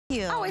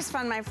Always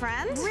fun, my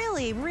friend.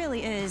 Really,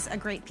 really is a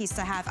great piece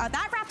to have.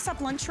 That wraps up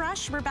Lunch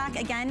Rush. We're back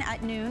again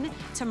at noon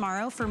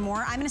tomorrow for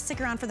more. I'm gonna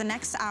stick around for the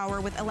next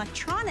hour with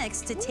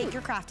electronics to take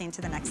your crafting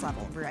to the next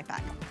level. We'll be right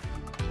back.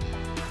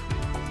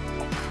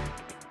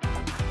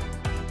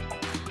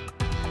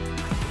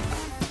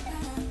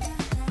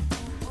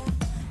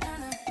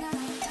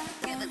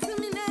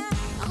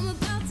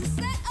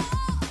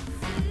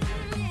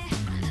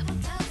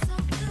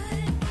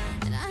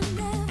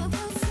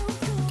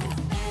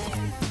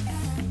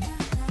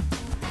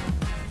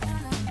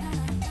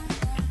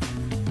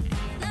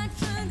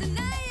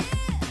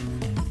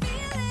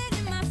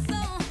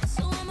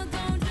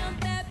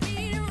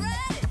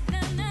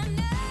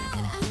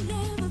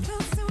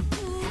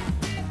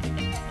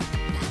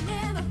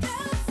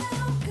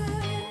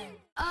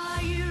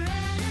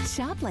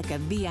 Shop like a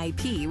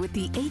VIP with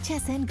the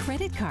HSN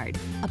credit card.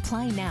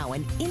 Apply now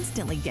and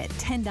instantly get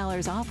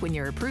 $10 off when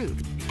you're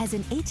approved. As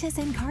an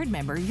HSN card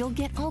member, you'll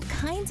get all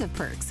kinds of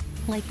perks,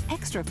 like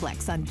extra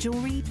flex on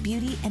jewelry,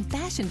 beauty, and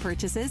fashion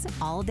purchases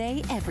all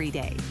day, every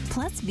day.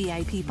 Plus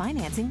VIP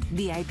financing,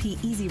 VIP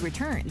easy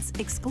returns,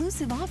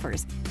 exclusive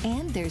offers,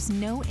 and there's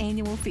no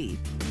annual fee.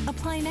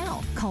 Apply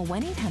now. Call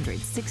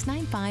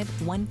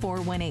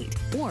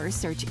 1-800-695-1418 or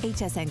search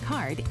HSN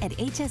card at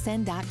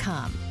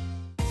hsn.com.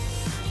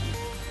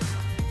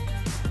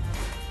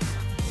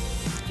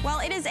 Well,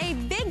 it is a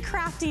big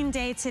crafting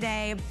day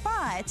today,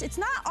 but it's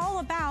not all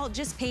about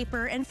just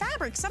paper and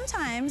fabric.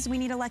 Sometimes we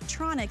need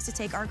electronics to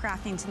take our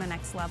crafting to the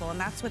next level, and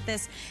that's what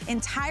this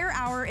entire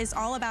hour is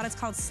all about. It's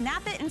called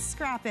Snap It and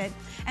Scrap It,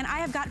 and I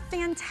have got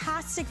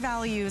fantastic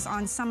values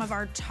on some of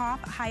our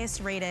top,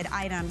 highest rated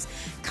items.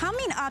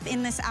 Coming up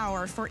in this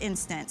hour, for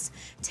instance,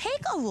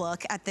 take a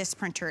look at this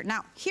printer.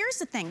 Now, here's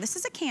the thing. This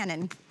is a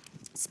Canon,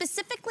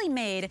 specifically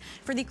made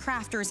for the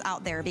crafters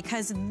out there,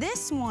 because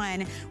this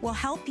one will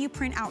help you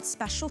print out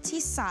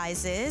specialty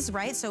sizes,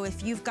 right? So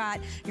if you've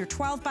got your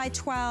 12 by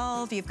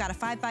 12, you've got a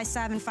 5 by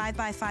 7, 5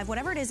 by 5,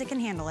 whatever it is, it can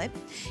handle it.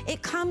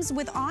 It comes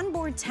with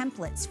onboard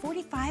templates,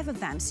 45 of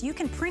them, so you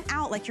can print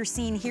out, like you're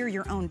seeing here,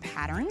 your own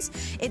patterns.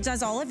 It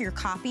does all of your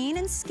copying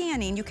and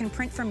scanning. You can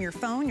print from your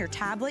phone, your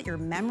tablet, your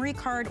memory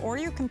card, or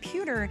your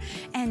computer.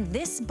 And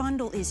this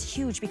bundle is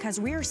huge because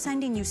we are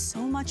sending you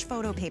so much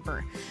photo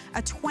paper.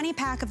 A 20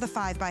 pack of the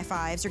 5 by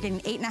 5s. You're getting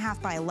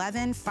 8.5 by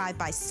 11, 5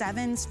 by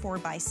 7s, 4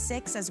 by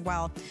 6 as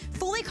well.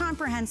 Fully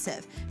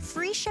comprehensive.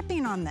 Free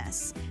shipping on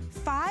this.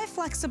 5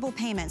 flexible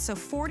payments, so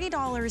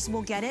 $40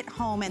 will get it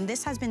home, and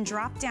this has been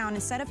dropped down.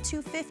 Instead of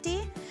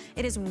 $250,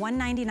 it is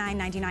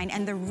 $199.99,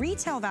 and the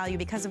retail value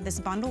because of this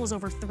bundle is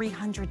over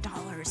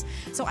 $300.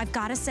 So I've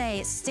got to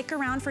say, stick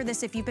around for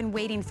this if you've been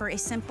waiting for a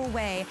simple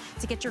way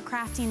to get your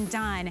crafting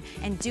done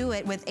and do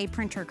it with a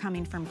printer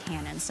coming from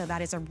Canon. So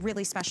that is a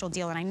really special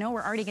deal, and I know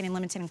we're already getting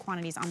limited in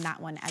quantities on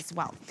that one as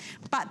well.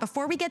 But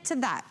before we get to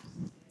that,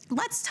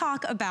 let's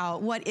talk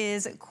about what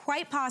is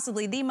quite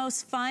possibly the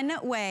most fun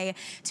way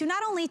to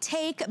not only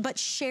take but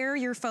share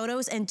your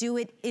photos and do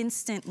it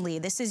instantly.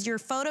 This is your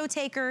photo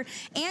taker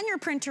and your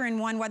printer in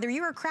one. Whether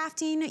you are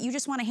crafting, you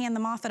just want to hand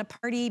them off at a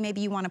party,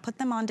 maybe you want to put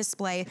them on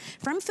display.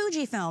 From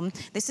Fujifilm,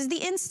 this is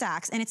the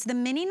Instax, and it's the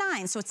Mini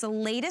 9, so it's the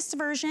latest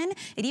version.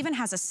 It even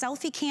has a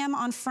selfie cam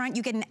on front.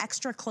 You get an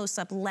extra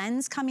close-up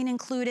lens coming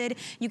included.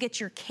 You get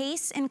your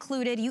case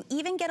included. You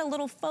even get a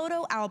little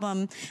photo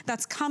album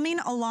that's coming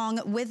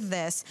along with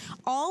this.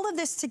 All of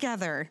this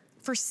together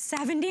for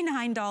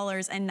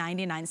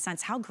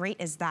 $79.99. How great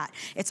is that?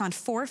 It's on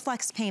 4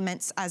 flex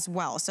payments as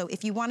well. So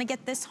if you want to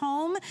get this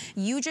home,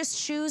 you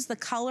just choose the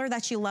color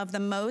that you love the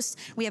most.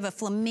 We have a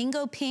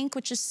flamingo pink,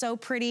 which is so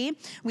pretty.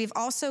 We've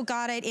also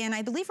got it in,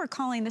 I believe we're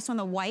calling this one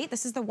the white.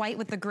 This is the white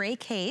with the gray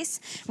case.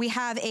 We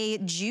have a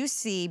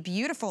juicy,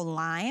 beautiful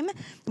lime.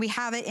 We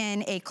have it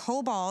in a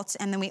cobalt,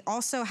 and then we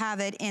also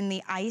have it in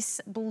the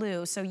ice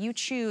blue. So you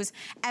choose.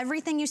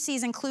 Everything you see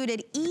is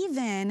included,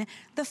 even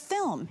the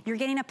film. You're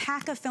getting a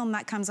pack of film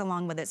that comes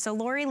along with it. So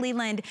Lori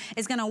Leland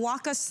is gonna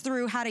walk us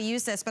through how to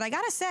use this, but I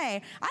gotta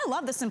say, I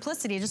love the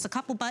simplicity, just a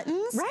couple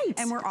buttons, right?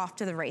 And we're off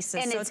to the races.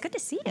 And so it's good to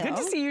see you. Good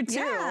to see you too.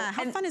 Yeah,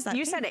 how fun is that?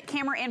 You said it,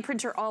 camera and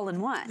printer all in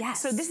one.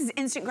 Yes. So this is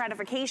instant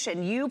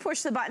gratification. You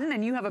push the button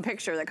and you have a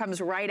picture that comes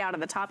right out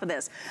of the top of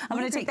this. I'm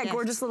gonna take that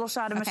gorgeous little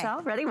shot of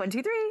Michelle. Ready, 1,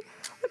 2, 3.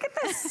 Look at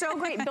this, so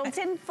great.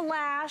 Built-in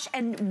flash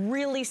and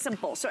really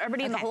simple. So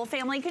everybody in the whole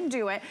family can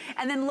do it.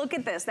 And then look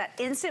at this, that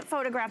instant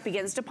photograph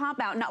begins to pop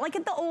out. Not like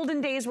at the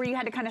olden days where you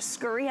had to kind of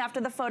scurry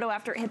after the photo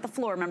after it hit the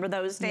floor. Remember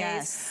those days?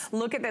 Yes.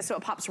 Look at this, so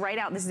it pops right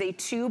out. This is a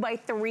 2 by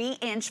 3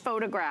 inch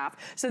photograph.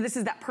 So this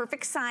is that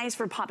perfect size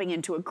for popping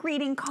into a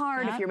greeting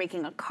card. If you're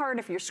making a card,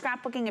 if you're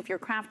scrapbooking, if you're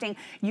crafting,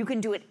 you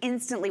can do it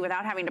instantly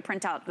without having to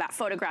print out that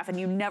photograph, and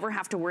you never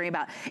have to worry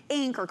about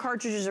ink or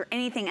cartridges or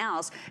anything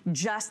else,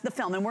 just the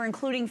film. And we're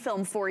including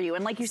film for you.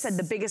 And like you said,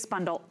 the biggest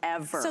bundle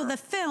ever. So the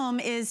film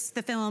is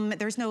the film.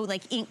 There's no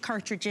like ink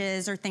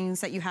cartridges or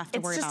things that you have to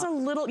worry about. It's just a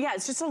little, yeah,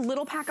 it's just a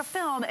little pack of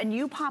film and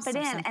you pop it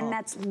in simple. And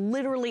that's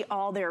literally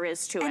all there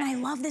is to it. And I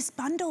love this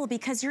bundle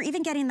because you're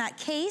even getting that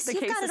case.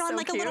 You've got it on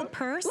like a little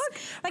purse. Look,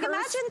 like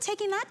imagine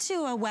taking that to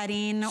a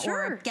wedding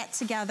or a get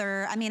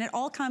together. I mean, it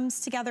all comes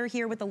together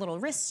here with a little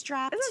wrist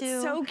strap too. Isn't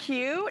it so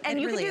cute? And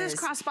you can do this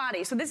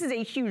crossbody. So this is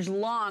a huge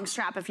long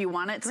strap if you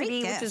want it to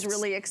be, which is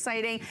really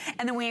exciting.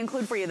 And then we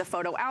include for you the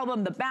photo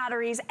album, the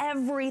batteries,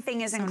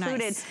 everything is included.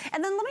 Nice.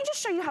 And then let me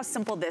just show you how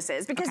simple this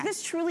is, because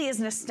this truly is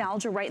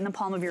nostalgia right in the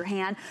palm of your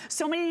hand.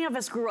 So many of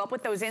us grew up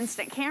with those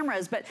instant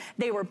cameras, but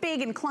they were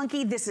big and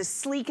clunky. This is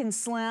sleek and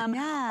slim.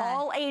 Yeah.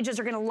 All ages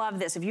are gonna love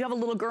this. If you have a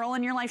little girl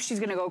in your life, she's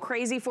gonna go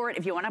crazy for it.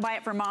 If you wanna buy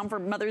it for mom for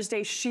Mother's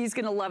Day, she's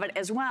gonna love it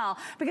as well,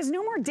 because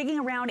no more digging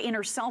around in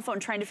her cell phone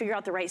trying to figure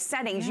out the right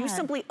settings. You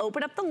simply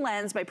open up the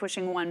lens by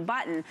pushing one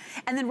button.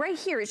 And then right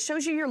here, it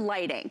shows you your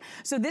lighting.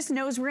 So this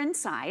knows we're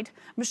inside.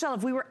 Michelle,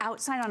 if we were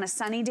outside on a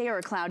sunny day or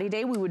a cloudy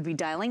day, we would be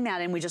dialing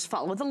that in. We just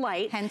follow the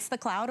light. Hence the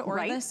cloud or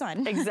the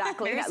sun.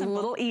 Exactly. That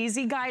little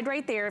easy guide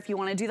right there if you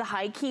want to do the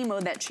high key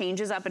mode that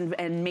changes up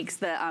and makes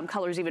the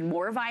colors even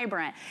more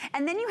vibrant.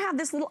 And then you have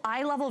this little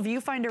eye level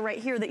viewfinder right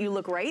here that you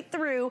look right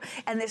through,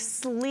 and this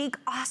sleek,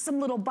 awesome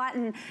little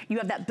button. You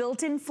have that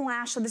built-in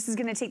flash, so this is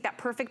going to take that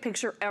perfect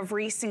picture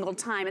every single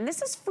time. And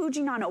this is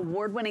Fujinon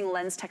award-winning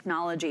lens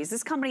technologies.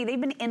 This company, they've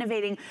been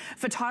innovating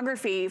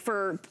photography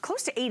for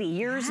close to 80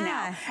 years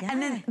now.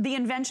 And then the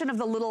invention of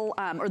the little,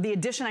 or the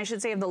addition, I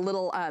should say, of the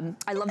little,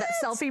 I love that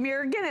selfie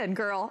mirror. Get in,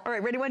 girl. All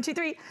right, ready, 1, 2,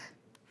 3.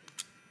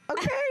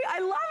 Okay, I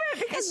love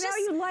it, because now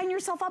you line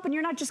yourself up and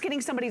you're not just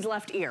getting somebody's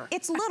left ear.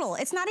 It's little.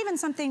 It's not even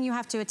something you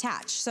have to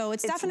attach. So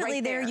it's definitely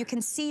right there. You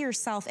can see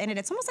yourself in it.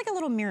 It's almost like a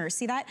little mirror.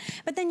 See that?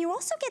 But then you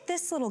also get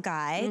this little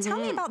guy. Tell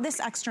me about this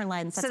extra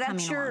lens that's coming along.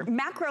 So that's your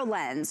macro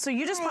lens. So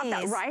you just pop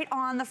that right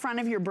on the front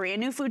of your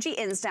brand new Fuji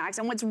Instax.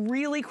 And what's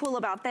really cool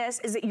about this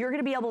is that you're going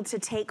to be able to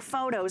take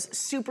photos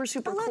super,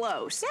 super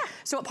close. Yeah.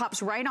 So it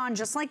pops right on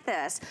just like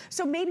this.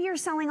 So maybe you're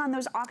selling on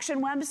those auction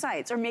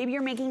websites, or maybe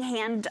you're making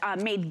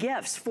hand-made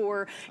gifts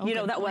for you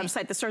know, that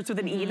website that starts with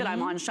an E that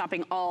I'm on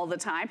shopping all the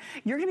time.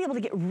 You're gonna be able to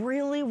get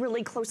really,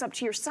 really close up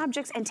to your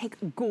subjects and take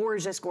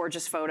gorgeous,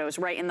 gorgeous photos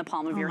right in the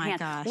palm of your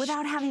hand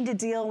without having to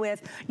deal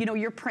with, you know,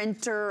 your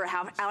printer,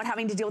 or without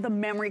having to deal with a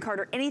memory card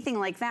or anything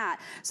like that.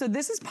 So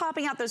this is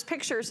popping out those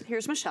pictures.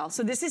 Here's Michelle.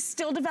 So this is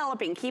still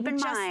developing, keep in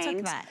mind. Just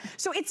took that.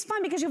 So it's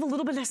fun because you have a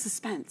little bit of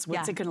suspense.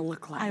 What's it gonna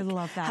look like? I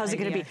love that. How's it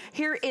gonna be?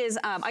 Here is,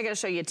 I gotta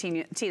show you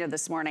Tina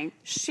this morning.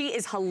 She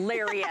is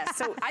hilarious.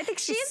 So I think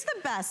she's the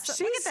best.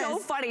 She's so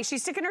funny.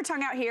 She's sticking her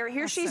tongue out here.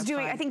 Here she's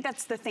doing, I think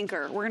that's the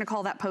thinker. We're gonna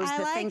call that pose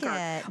the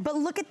thinker. But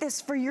look at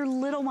this for your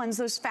little ones,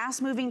 those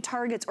fast moving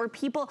targets, or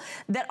people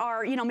that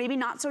are, you know, maybe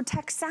not so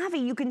tech savvy.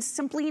 You can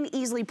simply and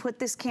easily put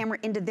this camera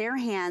into their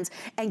hands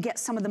and get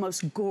some of the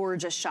most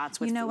gorgeous shots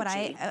with Fuji. You know what,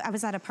 I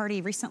was at a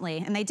party recently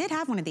and they did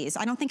have one of these.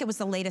 I don't think it was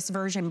the latest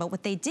version, but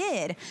what they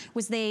did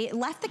was they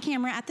left the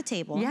camera at the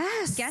table.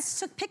 Yes. Guests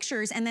took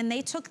pictures and then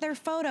they took their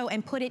photo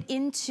and put it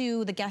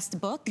into the guest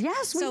book.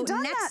 Yes, we've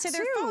done that next to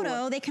their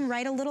photo, they can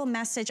write a little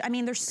message. I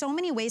mean, there's so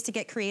many ways to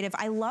get creative.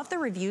 I love the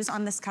reviews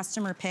on this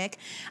customer pick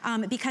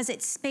because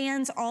it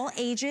spans all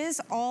ages,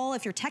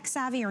 if you're tech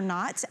savvy or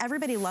not.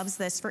 Everybody loves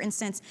this. For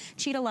instance,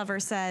 Cheetah Lover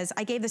says,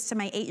 I gave this to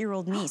my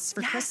 8-year-old niece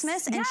for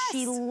Christmas and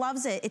she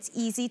loves it. It's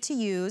easy to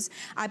use.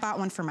 I bought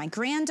one for my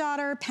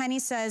granddaughter. Penny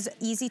says,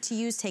 easy to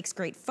use, takes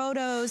great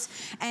photos.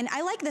 And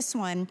I like this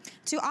one.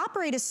 To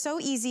operate is so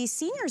easy.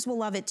 Seniors will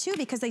love it too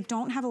because they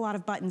don't have a lot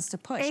of buttons to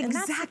push. Exactly. And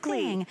that's the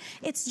thing.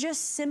 It's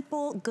just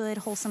simple, good,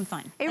 wholesome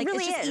fun. It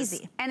really is.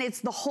 Easy. And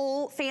it's the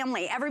whole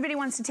family. Everybody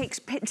wants to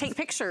take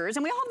pictures,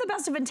 and we all have the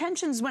best of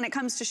intentions when it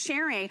comes to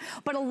sharing,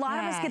 but a lot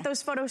of us get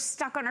those photos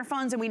stuck on our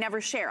phones and we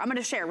never share. I'm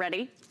gonna share,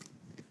 ready?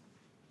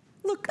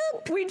 Look,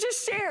 we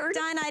just shared.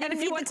 Done. I didn't and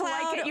if you want to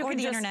like it, you can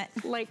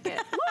just like it.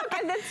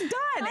 Look, and it's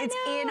done. It's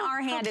in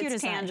our hand.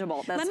 It's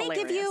tangible. That's hilarious.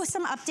 Let me give you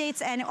some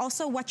updates and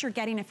also what you're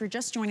getting if you're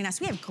just joining us.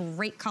 We have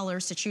great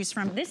colors to choose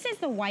from. This is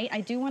the white.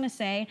 I do want to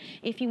say,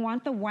 if you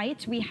want the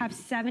white, we have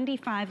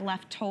 75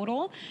 left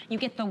total. You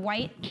get the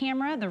white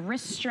camera, the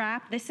wrist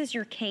strap. This is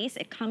your case.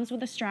 It comes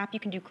with a strap.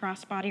 You can do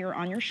crossbody or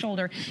on your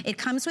shoulder. It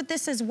comes with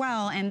this as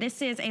well, and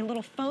this is a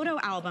little photo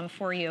album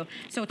for you.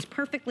 So it's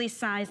perfectly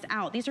sized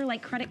out. These are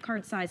like credit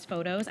card sized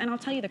photos, and I'll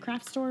tell you, the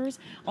craft stores,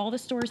 all the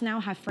stores now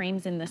have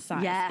frames in this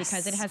size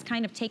because it has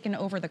kind of taken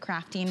over the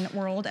crafting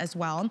world as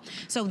well.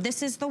 So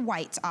this is the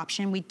white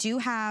option. We do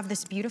have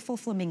this beautiful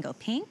flamingo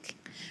pink.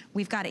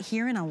 We've got it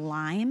here in a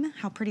lime.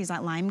 How pretty is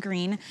that lime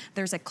green?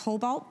 There's a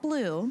cobalt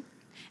blue.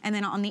 And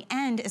then on the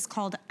end is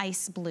called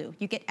ice blue.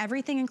 You get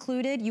everything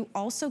included. You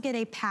also get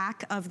a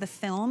pack of the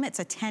film. It's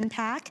a 10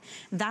 pack.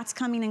 That's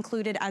coming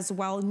included as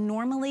well.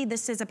 Normally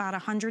this is about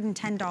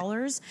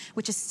 $110,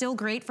 which is still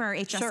great for our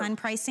HSN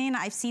pricing.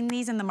 I've seen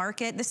these in the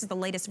market. This is the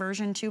latest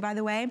version too, by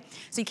the way.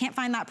 So you can't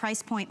find that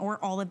price point or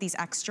all of these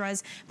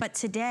extras. But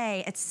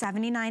today it's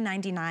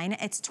 $79.99.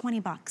 It's 20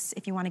 bucks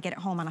if you want to get it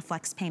home on a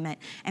flex payment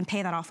and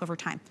pay that off over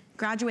time.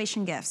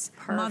 graduation gifts,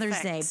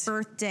 Mother's Day,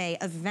 birthday,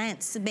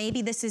 events.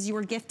 Maybe this is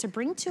your gift to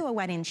bring to a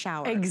wedding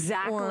shower.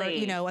 Exactly. Or,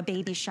 you know, a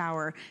baby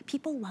shower.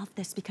 People love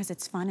this because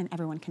it's fun and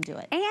everyone can do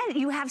it. And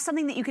you have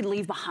something that you could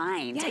leave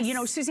behind. Yes. You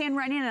know, Suzanne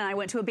Runyon and I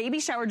went to a baby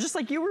shower, just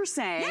like you were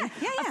saying,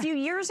 a few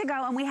years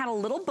ago, and we had a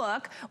little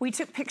book. We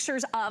took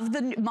pictures of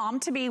the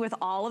mom-to-be with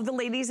all of the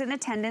ladies in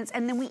attendance,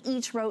 and then we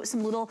each wrote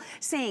some little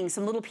sayings,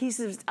 some little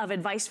pieces of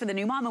advice for the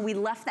new mom, and we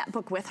left that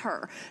book with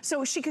her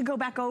so she could go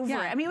back over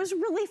it. I mean, it was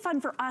really fun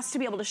for us to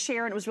be able to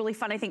share, and it was really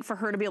fun, I think, for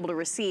her to be able to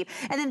receive.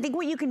 And then think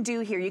what you can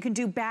do here. You can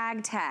do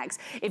bag tags.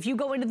 If you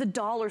go into the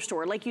dollar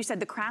store, like you said,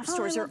 the craft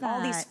stores, there are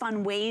all these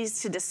fun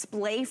ways to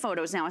display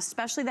photos now,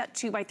 especially that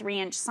 2x3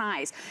 inch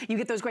size. You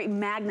get those great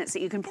magnets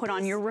that you can put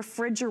on your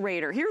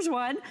refrigerator. Here's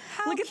one.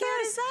 Look at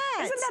this. Is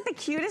that? Isn't that the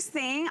cutest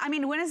thing? I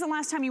mean, when is the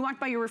last time you walked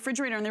by your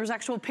refrigerator and there was an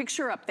actual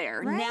picture up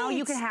there? Now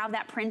you can have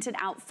that printed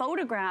out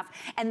photograph,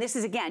 and this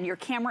is, again, your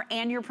camera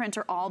and your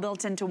printer all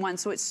built into one,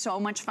 so it's so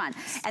much fun.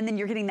 And then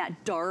you're getting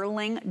that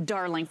darling,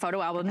 darling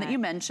photo album that you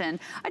mentioned.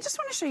 I just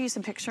want to show you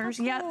some pictures.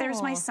 Cool. Yeah,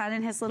 there's my son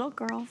and his little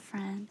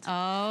girlfriend.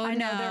 Oh, I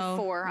know they're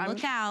 4.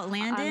 Look out,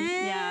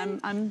 Landon.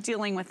 I'm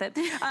dealing with it.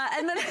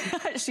 And then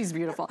she's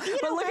beautiful.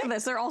 But look at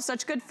this. They're all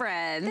such good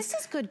friends. This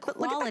is good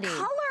quality. Look at the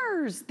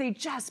colors. They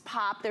just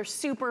pop. They're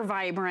super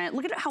vibrant.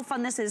 Look at how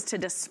fun this is to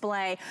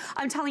display.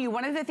 I'm telling you,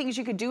 one of the things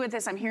you could do with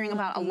this, I'm hearing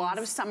about a lot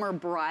of summer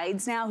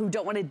brides now who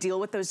don't want to deal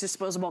with those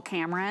disposable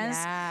cameras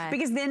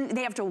because then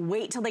they have to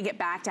wait till they get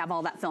back to have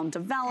all that film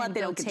developed.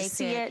 They don't get to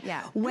see it.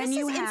 When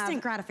you have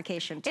instant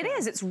gratification too. It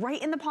is. It's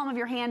right in the palm of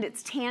your hand.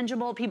 It's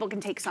tangible. People can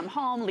take some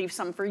home, leave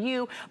some for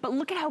you. But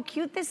look at how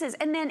cute this is.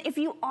 And then if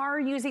you are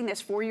using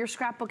this for your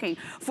scrapbooking,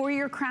 for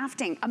your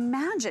crafting,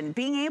 imagine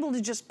being able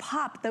to just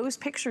pop those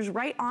pictures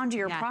right onto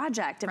your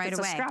project. If it's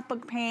a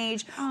scrapbook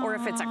page or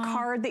if it's a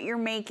card that you're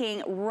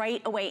making,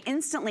 right away,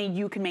 instantly,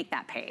 you can make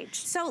that page.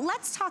 So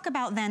let's talk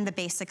about then the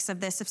basics of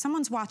this. If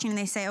someone's watching and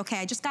they say, okay,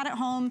 I just got it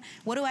home,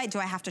 what do?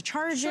 I have to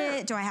charge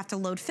it? Do I have to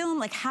load film?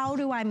 Like, how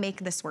do I make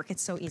this work?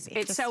 It's so easy.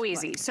 It's so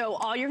easy. So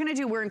all you're gonna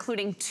do, we're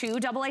including 2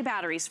 AA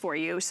batteries for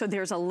you. So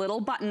there's a little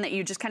button that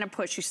you just kind of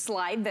push. You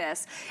slide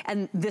this,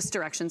 and this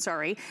direction,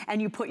 sorry,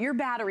 and you put your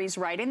batteries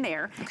right in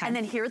there. And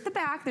then here at the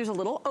back, there's a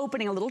little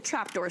opening, a little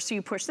trap door. So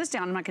you push this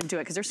down. I'm not gonna do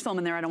it because there's film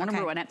in there. I don't wanna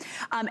ruin it.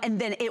 And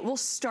then it will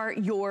start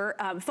your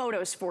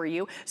photos for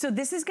you. So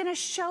this is gonna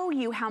show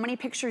you how many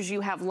pictures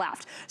you have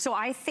left. So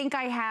I think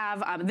I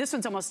have, this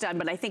one's almost done,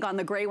 but I think on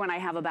the gray one I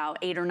have about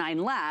 8 or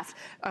 9 left.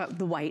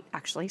 The white,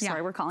 actually,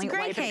 sorry, we're calling it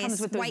white, but it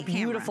comes with those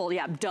beautiful,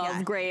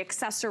 dove gray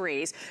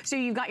accessories. So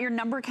you've got your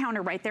number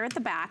counter right there at the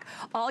back.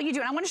 All you do,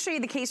 and I wanna show you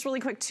the case really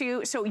quick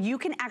too, so you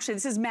can actually,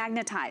 this is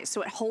magnetized,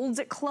 so it holds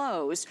it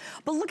closed.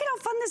 But look at how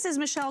fun this is,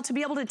 Michelle, to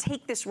be able to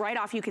take this right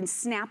off. You can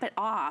snap it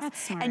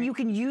off, and you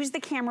can use the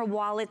camera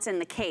while it's in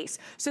the case.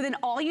 So then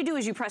all you do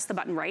is you press the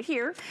button right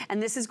here,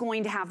 and this is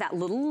going to have that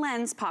little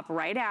lens pop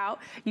right out.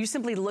 You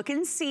simply look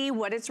and see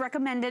what it's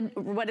recommending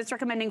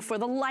for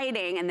the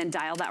lighting, and then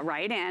dial that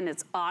right in.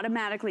 It's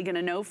automatically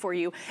gonna know for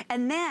you.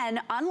 And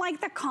then,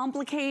 unlike the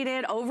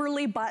complicated,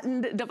 overly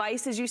buttoned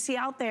devices you see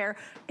out there,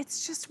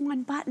 it's just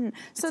one button.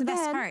 So the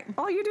best part.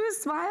 All you do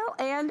is smile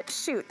and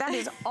shoot. That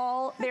is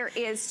all there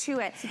is to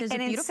it. So there's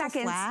and a beautiful in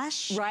seconds,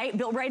 flash. right,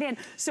 built right in.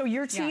 So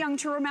you're too young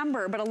to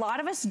remember, but a lot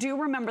of us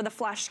do remember the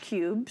flash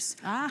cubes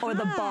or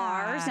the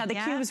bars. Now the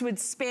cubes would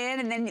spin,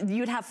 and then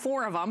you'd have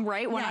 4 of them,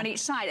 right, one on each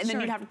side, and then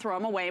you'd have to throw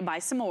them away and buy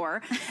some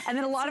more. And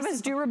then a lot of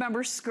us do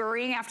remember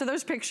scurrying after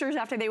those pictures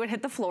after they would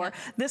hit the floor.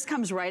 This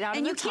comes right out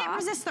of the top. And you can't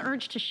resist the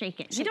urge to shake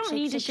it. You don't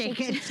need to shake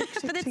it.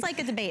 But it's like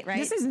a debate, right?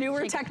 This is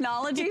newer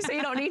technology, so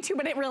you don't need to,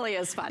 but it really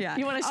is fun.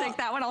 You want to shake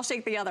that one, I'll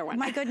shake the other one.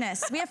 My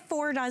goodness. We have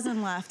 4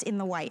 dozen left in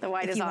the white. The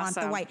white is awesome. If you want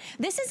the white.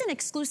 This is an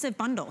exclusive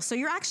bundle, so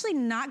you're actually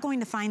not going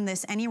to find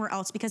this anywhere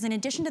else, because in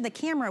addition to the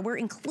camera, we're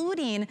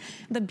including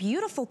the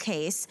beautiful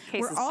case.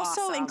 We're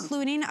also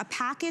including a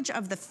package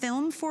of the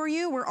film for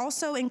you. We're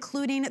also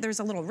including, there's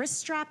a little wrist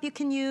strap you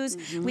can use.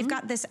 We've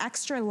got this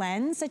extra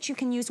lens that you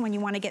can use when you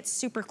want to get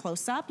super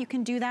close up. You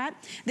can do that.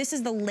 This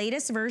is the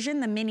latest version,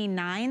 the Mini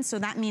 9, so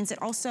that means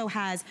it also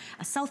has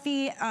a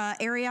selfie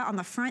area on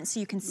the front so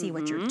you can see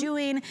what you're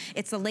doing.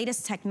 It's the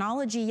latest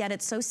technology, yet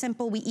it's so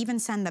simple. We even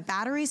send the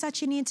batteries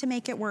that you need to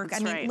make it work. I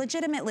mean,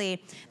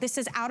 legitimately, this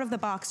is out of the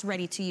box,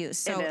 ready to use.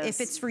 So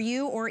if it's for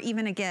you or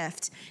even a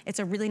gift, it's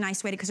a really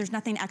nice way to, because there's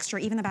nothing extra,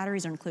 even the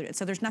batteries are included,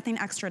 so there's nothing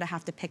extra to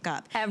have to pick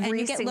up. And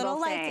you get little,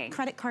 like,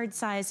 credit card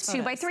size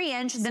photos. 2x3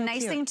 inch. The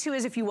nice thing too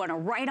is if you want to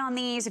write on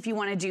these, if you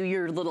want to do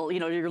your little,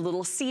 your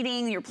little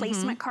seating, your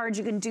placement cards,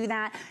 you can do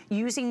that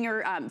using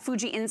your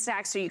Fuji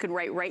Instax, so you can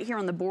write right here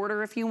on the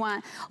border if you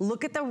want.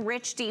 Look at the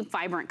rich, deep,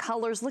 vibrant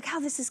colors. Look how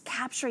this is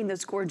capturing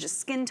those gorgeous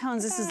skin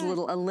tones. This is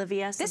little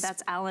Olivia, so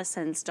that's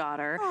Allison's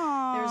daughter.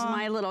 There's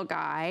my little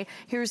guy.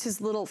 Here's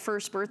his little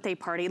first birthday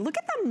party. Look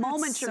at the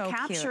moments you're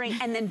capturing,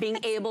 and then then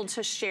being able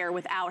to share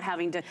without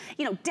having to,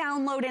 you know,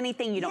 download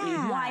anything. You don't need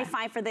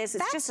Wi-Fi for this.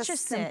 It's just a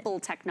simple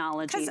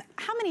technology. Because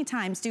how many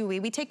times do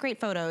we take great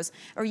photos,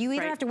 or you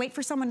either have to wait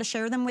for someone to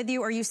share them with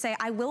you, or you say,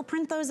 I will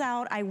print those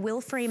out, I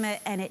will frame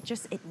it, and it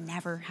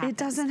never happens. It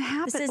doesn't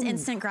happen. This is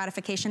instant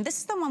gratification. This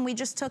is the one we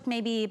just took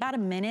maybe about a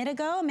minute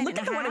ago, a minute and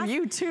a half. Look at the one of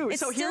you too.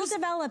 It's still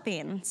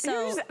developing. So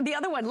here's the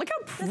other one. Look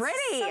how pretty.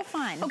 It's so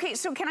fun. Okay,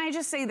 so can I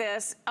just say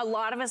this? A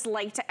lot of us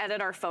like to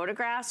edit our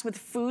photographs with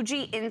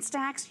Fuji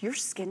Instax. Your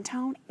skin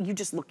tone, you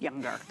just look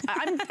younger.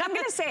 I'm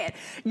gonna say it.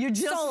 You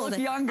just look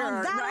younger.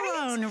 On that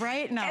alone,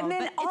 right? No, and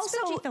then but also,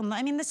 it's Fujifilm.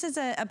 I mean, this is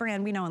a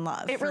brand we know and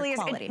love. It really is.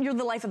 And you're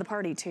the life of the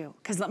party too.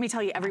 Because let me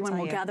tell you, everyone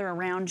will gather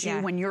around you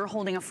when you're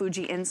holding a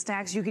Fuji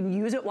Instax. You can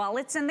use it while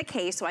it's in the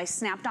case. So I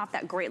snapped off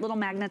that great little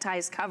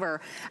magnetized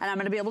cover, and I'm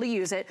gonna be able to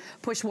use it.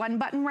 Push one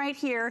button right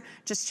here.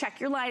 Just check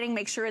your lighting,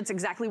 make sure it's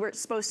exactly where it's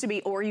supposed to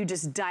be, or you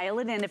just dial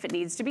it in if it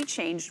needs to be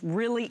changed.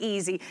 Really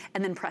easy.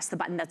 And then press the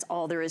button. That's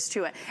all there is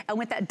to it. And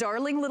with that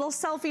darling little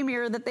selfie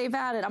mirror that they've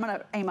added, I'm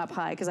gonna aim up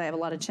high because I have a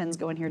lot of chins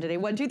going here today.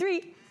 1, 2,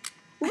 3.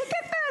 Look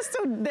at this.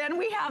 So then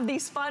we have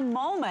these fun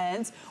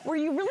moments where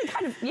you really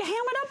kind of, you ham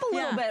it up a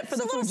little bit for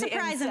the Fuji Instax. It's a little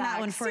surprise in that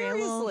one for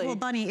you. A little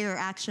bunny ear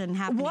action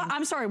happening. What?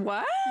 I'm sorry,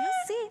 what?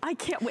 You'll see. I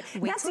can't wait.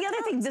 That's the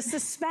other thing, the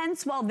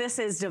suspense while this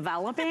is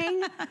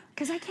developing,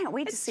 because I can't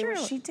wait to see what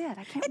she did.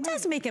 I can't wait. It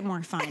does make it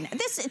more fun.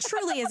 This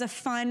truly is a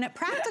fun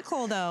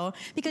practical though,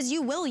 because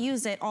you will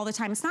use it all the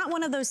time. It's not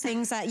one of those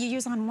things that you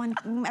use on one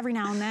every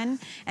now and then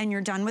and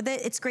you're done with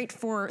it. It's great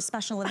for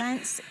special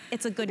events.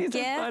 It's a good gift.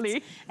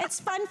 Funny. It's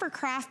fun for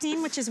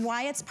crafting, which is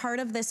why it's part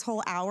of this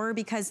whole hour,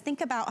 because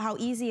think about how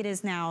easy it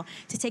is now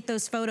to take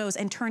those photos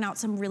and turn out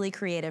some really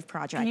creative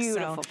projects.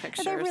 Beautiful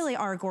pictures. They really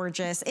are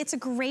gorgeous. It's a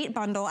great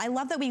bundle. I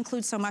love that we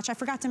include so much. I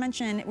forgot to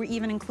mention we're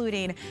even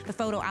including the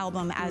photo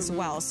album as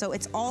well. So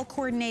it's all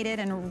coordinated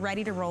and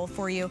ready to roll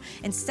for you.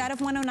 Instead of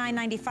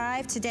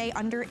 $109.95, today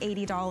under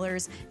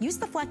 $80. Use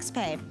the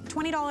FlexPay.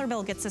 $20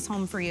 bill gets this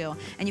home for you,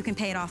 and you can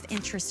pay it off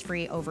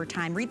interest-free over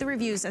time. Read the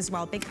reviews as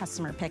well. Big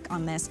customer pick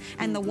on this.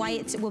 And the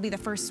white will be the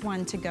first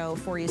one to go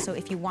for you. So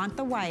if you want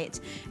the white,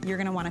 you're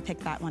gonna wanna pick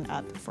that one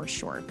up for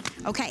sure.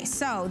 Okay,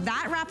 so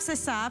that wraps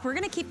this up. We're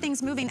gonna keep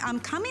things moving.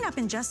 Coming up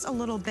in just a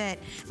little bit,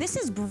 this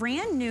is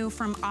brand new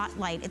from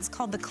OttLight. It's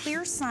called the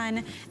Clear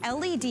Sun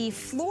LED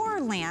floor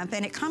lamp,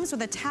 and it comes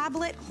with a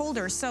tablet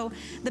holder. So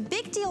the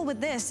big deal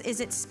with this is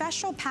it's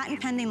special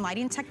patent pending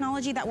lighting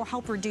technology that will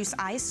help reduce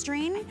eye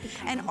strain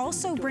and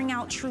also bring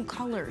out true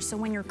colors. So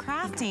when you're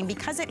crafting,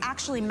 because it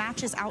actually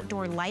matches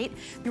outdoor light,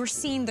 you're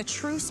seeing the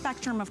true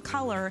spectrum of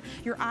color.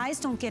 Your eyes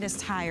don't get as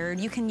tired.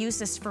 You can use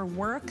this for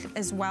work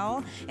as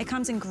well. It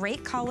comes in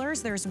great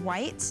colors. There's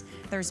white,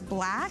 there's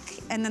black,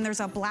 and then there's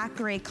a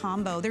black-gray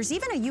combo. There's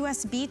even a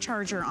USB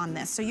charger on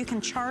this, so you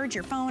can charge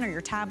your phone or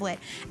your tablet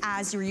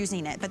as you're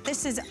using it. But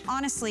this is,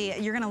 honestly,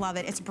 you're gonna love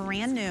it. It's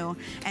brand new,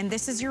 and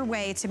this is your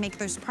way to make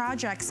those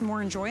projects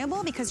more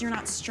enjoyable because you're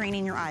not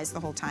straining your eyes the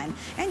whole time,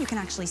 and you can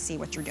actually see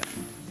what you're doing.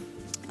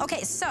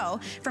 Okay, so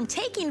from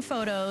taking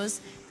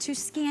photos to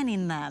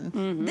scanning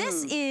them.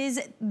 This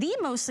is the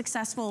most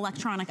successful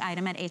electronic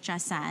item at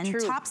HSN. True.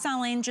 Top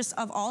selling just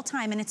of all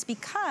time, and it's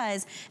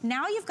because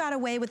now you've got a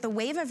way with the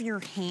wave of your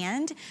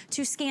hand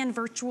to scan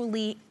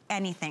virtually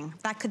anything.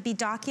 That could be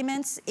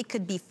documents, it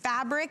could be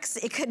fabrics,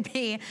 it could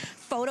be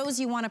photos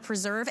you want to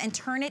preserve, and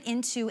turn it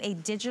into a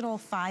digital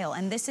file.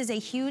 And this is a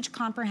huge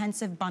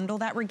comprehensive bundle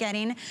that we're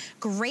getting.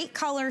 Great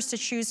colors to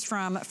choose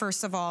from.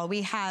 First of all,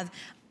 we have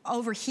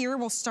over here,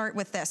 we'll start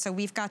with this. So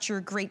we've got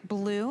your great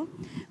blue.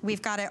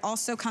 We've got it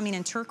also coming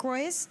in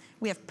turquoise.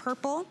 We have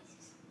purple.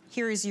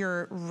 Here is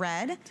your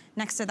red.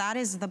 Next to that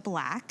is the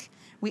black.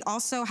 We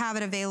also have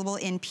it available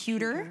in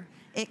pewter.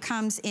 It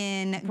comes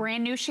in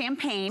brand new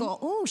champagne.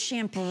 Oh,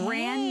 champagne.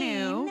 Brand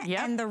new. Yep.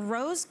 And the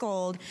rose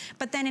gold.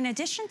 But then in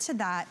addition to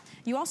that,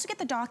 you also get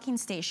the docking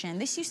station.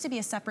 This used to be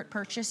a separate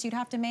purchase you'd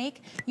have to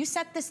make. You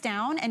set this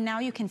down and now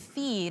you can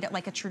feed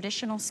like a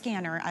traditional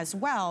scanner as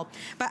well.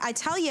 But I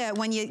tell you,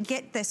 when you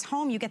get this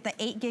home, you get the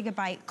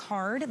 8GB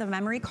card, the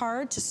memory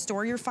card to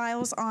store your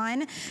files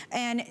on.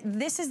 And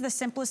this is the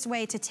simplest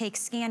way to take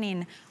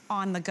scanning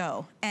on the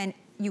go. And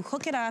you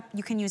hook it up,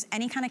 you can use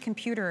any kind of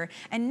computer,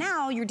 and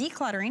now you're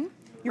decluttering,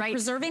 you're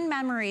preserving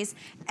memories,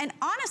 and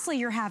honestly,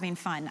 you're having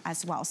fun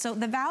as well. So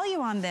the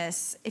value on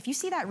this, if you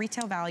see that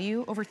retail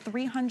value, over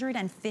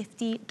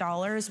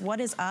 $350, what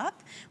is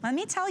up? Let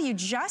me tell you,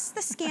 just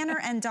the scanner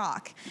and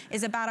dock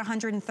is about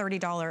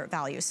 $130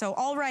 value. So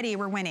already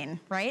we're winning,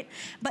 right?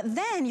 But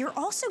then you're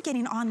also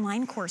getting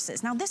online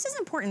courses. Now this is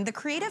important. The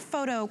Creative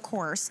Photo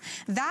course,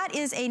 that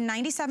is a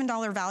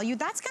 $97 value.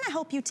 That's gonna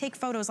help you take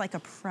photos like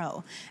a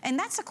pro. And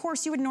that's a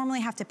course you would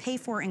normally have to pay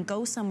for and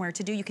go somewhere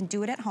to do. You can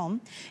do it at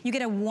home. You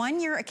get a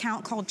one-year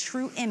account called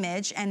True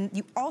Image, and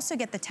you also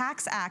get the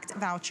Tax Act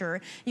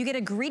voucher. You get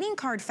a greeting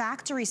card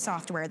factory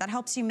software that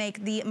helps you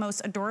make the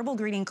most adorable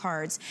greeting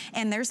cards.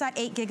 And there's that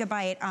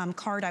 8GB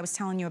card I was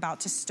telling you about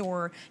to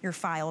store your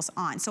files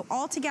on. So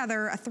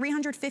altogether, a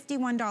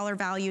 $351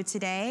 value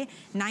today,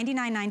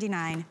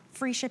 $99.99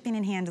 free shipping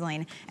and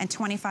handling, and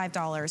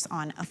 $25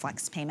 on a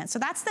flex payment. So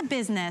that's the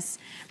business.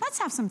 Let's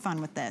have some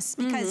fun with this,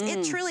 because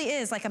it truly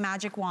is like a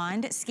magic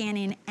wand,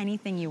 scanning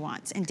anything you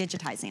want and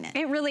digitizing it.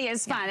 It really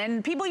is fun,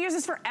 and people use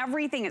this for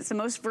everything. It's the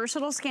most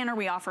versatile scanner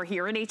we offer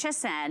here at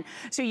HSN,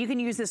 so you can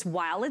use this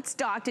while it's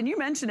docked. And you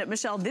mentioned it,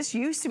 Michelle, this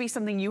used to be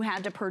something you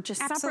had to purchase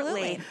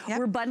separately. Yep.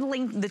 We're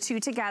bundling the two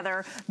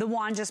together. The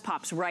wand just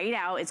pops right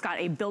out. It's got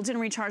a built-in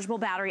rechargeable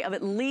battery of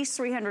at least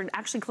 300,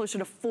 actually closer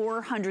to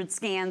 400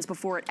 scans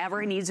before it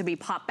ever needs to be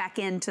popped back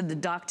into the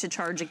dock to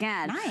charge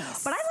again.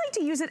 Nice. But I like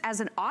to use it as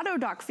an auto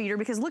dock feeder,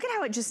 because look at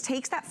how it just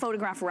takes that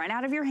photograph right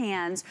out of your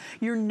hands.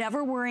 You're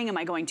never worrying, am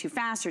I going too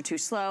fast or too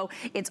slow?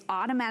 It's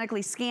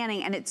automatically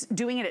scanning, and it's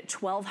doing it at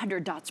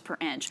 1,200 dots per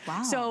inch.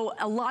 Wow. So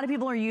a lot of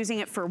people are using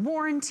it for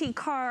warranty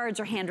cards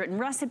or handwritten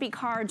recipe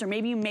cards, or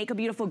maybe you make a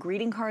beautiful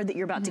greeting card that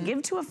you're about to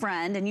give to a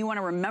friend and you want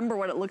to remember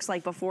what it looks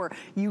like before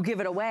you give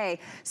it away.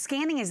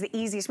 Scanning is the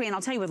easiest way, and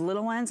I'll tell you, with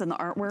little ones and the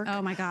artwork.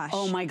 Oh my gosh.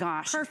 Oh my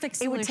gosh. Perfect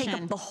solution. It would take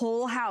up the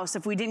whole house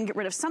if we didn't get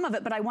rid of some of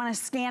it, but I want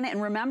to scan it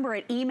and remember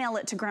it, email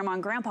it to grandma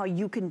and grandpa.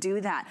 You can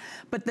do that.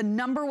 But the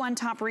 #1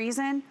 top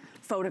reason,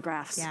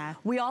 photographs. Yeah.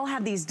 We all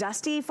have these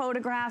dusty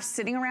photographs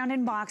sitting around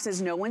in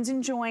boxes. No one's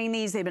enjoying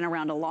these. They've been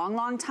around a long,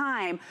 long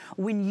time.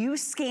 When you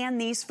scan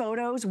these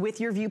photos with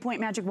your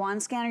Viewpoint Magic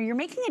Wand Scanner, you're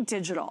making it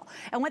digital.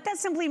 And what that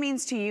simply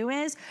means to you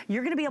is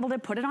you're gonna be able to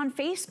put it on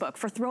Facebook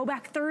for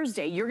Throwback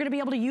Thursday. You're gonna be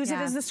able to use it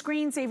as the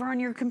screensaver on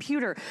your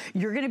computer.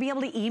 You're gonna be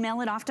able to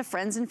email it off to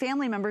friends and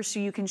family members so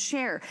you can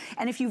share.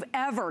 And if you've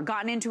ever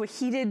gotten into a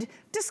heated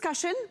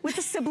discussion with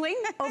a sibling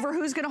over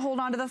who's gonna hold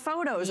on to the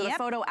photos or the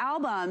photo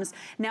albums,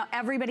 now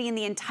everybody in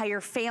the entire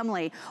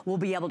family will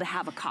be able to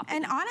have a copy.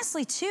 And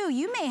honestly too,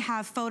 you may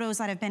have photos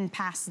that have been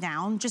passed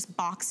down, just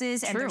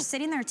boxes, and they're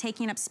sitting there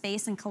taking up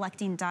space and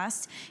collecting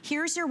dust.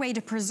 Here's your way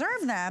to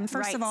preserve them,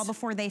 first of all,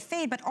 before they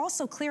fade, but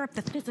also clear up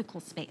the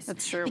physical space.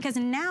 That's true. Because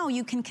now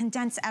you can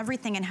condense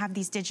everything and have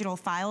these digital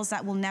files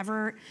that will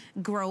never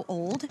grow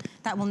old,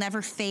 that will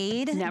never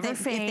fade. Never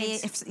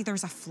fade. If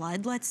there's a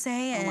flood, let's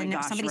say, and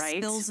if somebody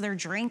spills their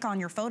drink on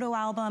your photo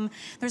album,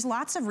 there's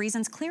lots of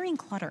reasons. Clearing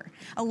clutter.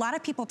 A lot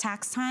of people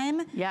tax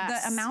time.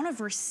 The amount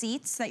of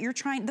receipts that you're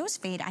trying, those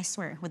fade, I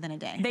swear, within a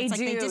day. They it's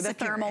do, like they the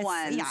thermal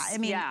ones. Yeah, I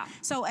mean,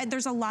 so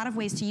there's a lot of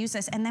ways to use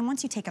this. And then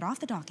once you take it off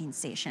the docking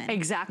station.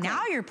 Exactly.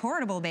 Now you're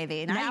portable,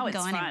 baby. Now you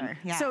can go anywhere.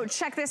 Yeah. So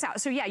check this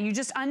out. So yeah, you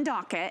just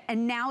undock it,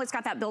 and now it's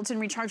got that built-in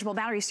rechargeable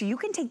battery, so you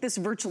can take this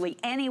virtually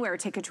anywhere.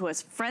 Take it to a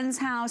friend's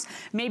house.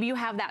 Maybe you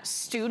have that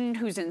student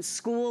who's in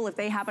school. If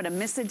they happen to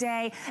miss a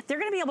day, they're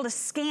gonna be able to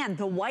scan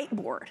the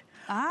whiteboard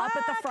up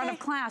at the front of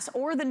class,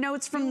 or the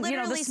notes from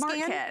the smart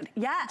kid.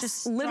 Yes,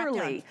 just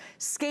literally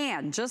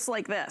scan just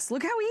like this.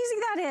 Look how easy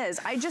that is.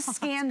 I just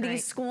scanned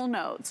these school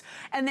notes.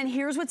 And then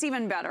here's what's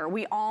even better.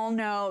 We all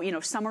know,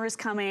 summer is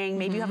coming.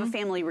 Maybe you have a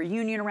family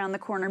reunion around the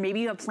corner. Maybe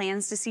you have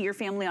plans to see your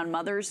family on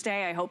Mother's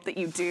Day. I hope that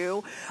you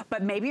do.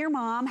 But maybe your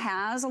mom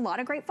has a lot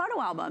of great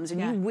photo albums and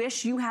you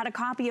wish you had a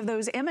copy of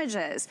those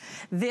images.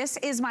 This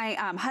is my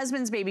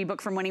husband's baby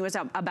book from when he was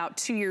about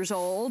 2 years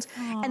old.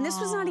 Aww. And this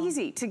was not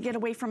easy to get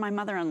away from my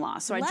mother-in-law.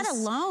 So Let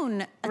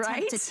alone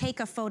attempt to take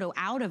a photo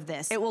out of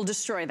this. It will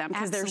destroy them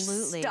because they're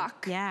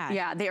stuck.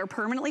 Yeah, they are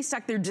permanently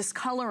stuck. They're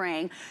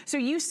discoloring. So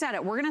you said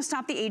it. We're going to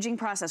stop the aging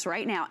process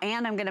right now,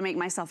 and I'm going to make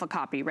myself a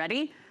copy.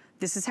 Ready?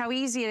 This is how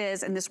easy it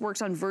is, and this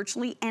works on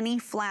virtually any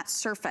flat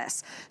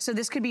surface. So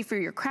this could be for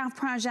your craft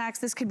projects,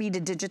 this could be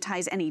to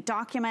digitize any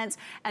documents,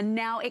 and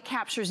now it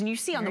captures, and you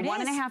see on the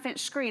 1.5-inch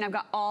screen, I've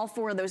got all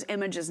 4 of those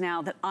images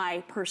now that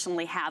I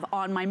personally have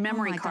on my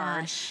memory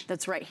card.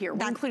 That's right here.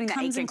 We're including the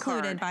comes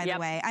included, by the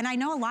way. And I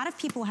know a lot of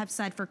people have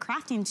said for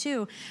crafting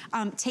too,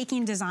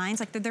 taking designs,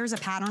 like there's a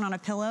pattern on a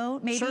pillow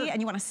maybe, and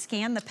you want to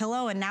scan the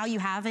pillow, and now you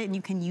have it, and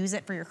you can use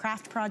it for your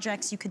craft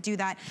projects. You could do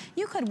that.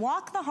 You could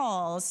walk the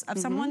halls of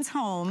someone's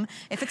home,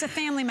 if it's a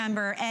family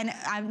member, and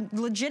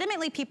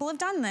legitimately people have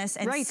done this,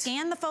 and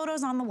scan the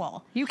photos on the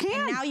wall. You can.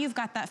 And now you've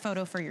got that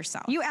photo for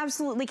yourself. You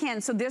absolutely can.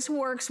 So this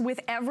works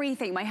with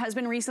everything. My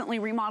husband recently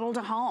remodeled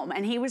a home,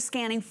 and he was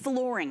scanning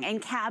flooring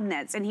and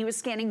cabinets, and he was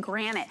scanning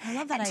granite. I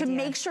love that idea. To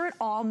make sure it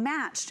all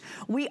matched.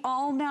 We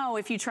all know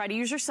if you try to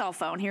use your cell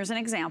phone, here's an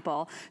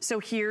example. So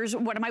here's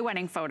one of my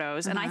wedding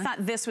photos, and I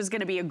thought this was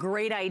gonna be a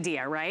great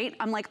idea, right?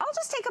 I'm like, I'll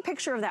just take a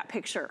picture of that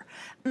picture.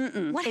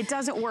 It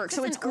doesn't work,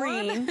 so it's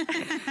green.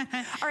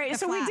 All right,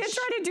 so we did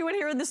try to do it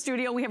here in the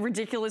studio. We have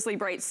ridiculously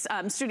bright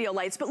studio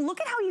lights, but look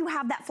at how you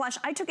have that flash.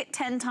 I took it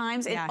 10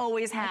 times. It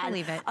always had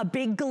a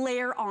big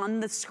glare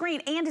on the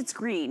screen, and it's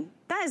green.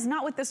 That is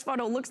not what this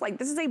photo looks like.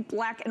 This is a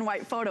black and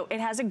white photo. It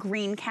has a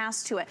green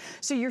cast to it.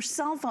 So your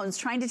cell phone's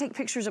trying to take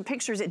pictures of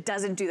pictures, it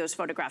doesn't do those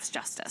photographs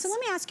justice. So let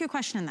me ask you a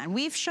question then.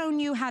 We've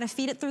shown you how to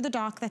feed it through the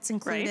dock, that's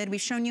included.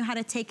 We've shown you how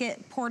to take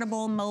it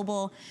portable,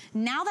 mobile.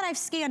 Now that I've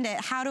scanned it,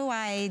 how do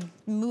I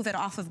move it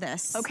off of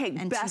this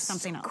and choose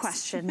something else?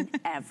 Question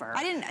ever.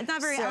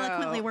 Not very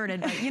eloquently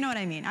worded, but you know what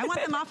I mean. I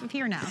want them off of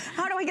here now.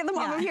 How do I get them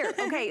off of here?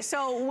 Okay,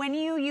 so when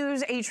you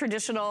use a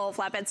traditional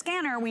flatbed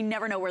scanner, we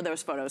never know where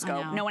those photos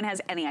go. No one has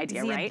any idea.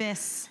 area, right?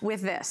 Abyss.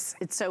 With this,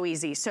 it's so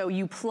easy. So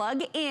you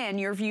plug in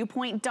your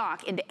Viewpoint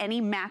dock into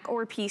any Mac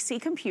or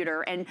PC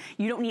computer, and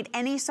you don't need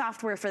any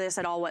software for this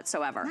at all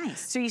whatsoever.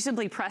 Nice. So you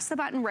simply press the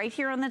button right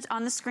here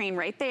on the screen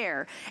right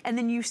there, and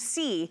then you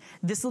see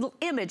this little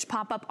image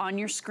pop up on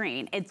your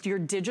screen. It's your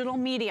digital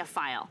media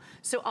file.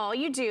 So all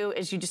you do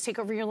is you just take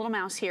over your little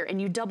mouse here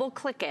and you double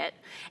click it,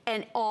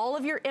 and all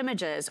of your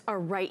images are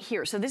right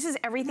here. So this is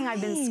everything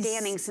I've been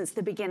scanning since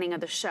the beginning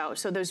of the show.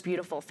 So those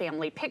beautiful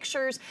family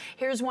pictures.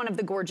 Here's one of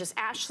the gorgeous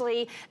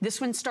Ashley. This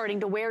one's starting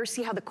to wear.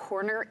 See how the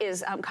corner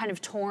is kind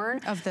of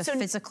torn? Of the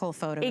physical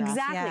photograph.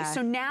 Exactly. Yeah.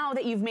 So now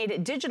that you've made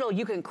it digital,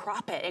 you can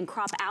crop it and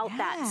crop out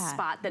that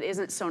spot that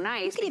isn't so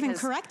nice. You can even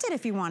correct it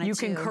if you wanted to. You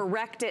can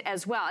correct it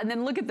as well. And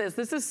then look at this.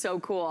 This is so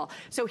cool.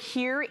 So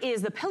here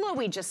is the pillow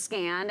we just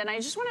scanned, and I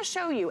just want to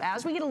show you,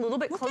 as we get a little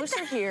bit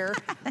closer here,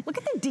 look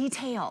at the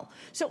detail.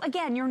 So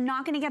again, you're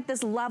not going to get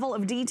this level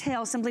of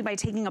detail simply by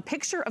taking a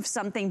picture of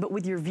something, but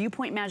with your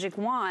Viewpoint Magic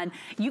Wand,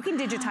 you can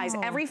digitize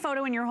every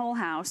photo in your whole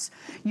house.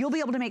 You'll be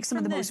able to make some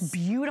of the most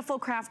beautiful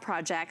craft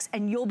projects,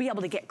 and you'll be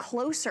able to get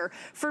closer.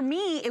 For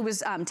me, it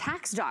was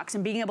tax docs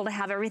and being able to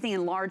have everything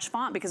in large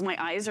font because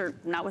my eyes are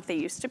not what they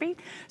used to be.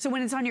 So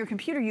when it's on your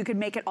computer, you can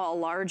make it all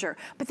larger.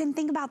 But then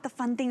think about the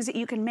fun things that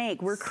you can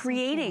make. We're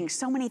creating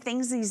so many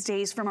things these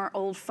days from our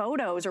old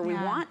photos, or we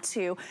want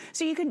to.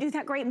 So you can do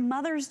that great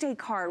Mother's Day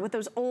card with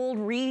those old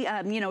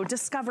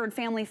discovered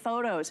family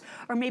photos,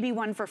 or maybe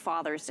one for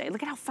Father's Day.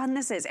 Look at how fun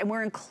this is. And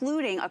we're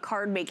including a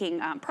card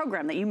making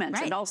program that you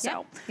mentioned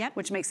also,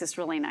 which makes this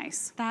really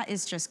nice. That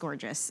is just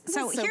gorgeous.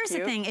 So here's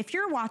the thing, if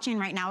you're watching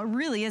right now, it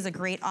really is a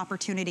great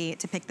opportunity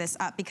to pick this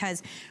up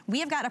because we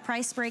have got a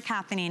price break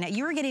happening.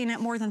 You're getting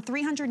more than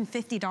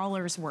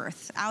 $350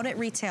 worth out at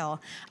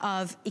retail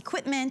of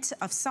equipment,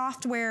 of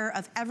software,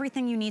 of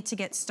everything you need to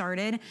get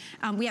started.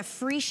 We have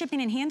free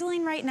shipping and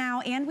handling right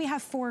now, and we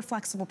have 4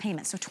 flexible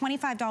payments. So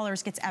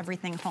 $25 gets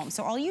everything home.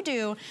 So all you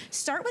do,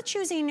 start with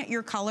choosing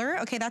your color.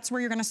 Okay, that's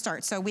where you're gonna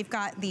start. So we've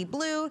got the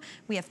blue,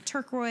 we have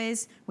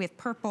turquoise, we have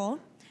purple.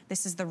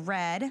 This is the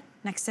red.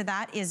 Next to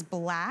that is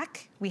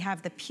black. We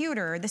have the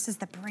pewter. This is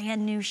the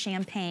brand new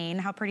champagne.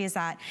 How pretty is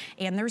that?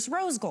 And there's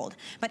rose gold.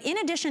 But in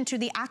addition to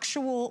the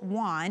actual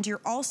wand, you're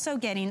also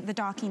getting the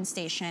docking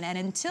station. And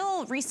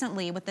until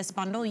recently with this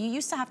bundle, you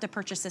used to have to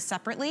purchase this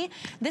separately.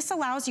 This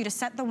allows you to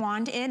set the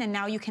wand in, and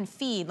now you can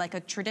feed like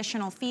a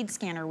traditional feed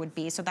scanner would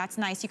be. So that's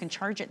nice. You can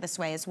charge it this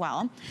way as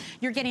well.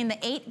 You're getting the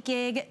 8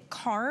 gig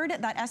card,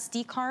 that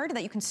SD card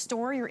that you can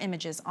store your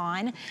images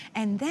on.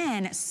 And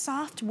then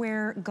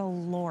software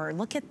galore.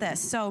 Look at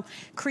this. So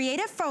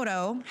Creative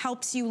Photo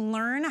helps you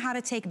learn how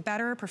to take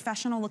better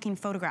professional looking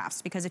photographs,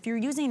 because if you're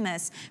using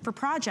this for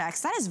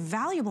projects, that is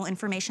valuable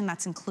information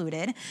that's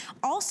included.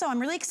 Also, I'm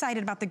really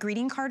excited about the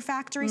Greeting Card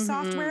Factory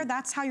software.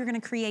 That's how you're gonna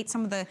create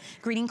some of the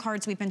greeting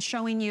cards we've been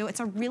showing you.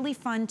 It's a really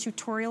fun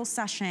tutorial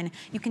session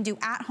you can do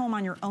at home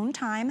on your own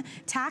time.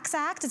 Tax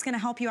Act is gonna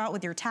help you out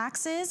with your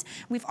taxes.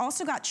 We've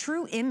also got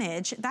True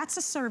Image. That's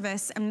a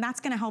service, and that's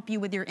gonna help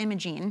you with your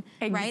imaging,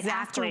 right,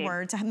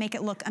 afterward to make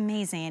it look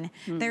amazing.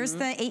 There's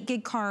the 8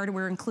 gig card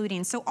we're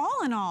including. So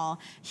all in all,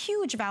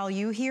 huge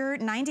value here,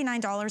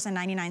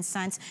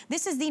 $99.99.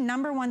 This is the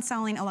 #1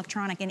 selling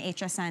electronic in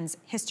HSN's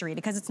history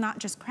because it's not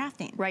just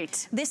crafting.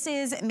 Right. This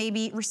is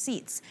maybe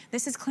receipts.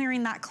 This is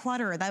clearing that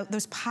clutter,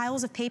 those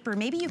piles of paper.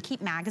 Maybe you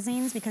keep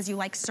magazines because you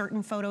like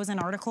certain photos and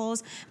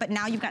articles, but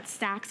now you've got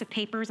stacks of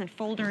papers and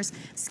folders.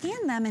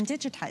 Scan them and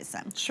digitize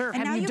them. Sure,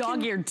 and have you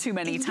dog-eared too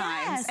many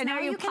times? And now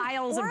you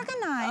piles of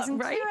organize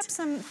and clear up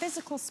some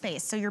physical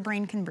space so your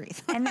brain can breathe.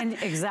 And then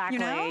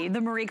exactly,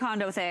 the Marie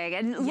Kondo thing.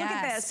 And look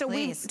at this. So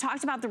we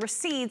talked about the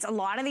receipts. A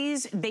lot of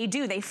these,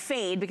 they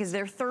fade because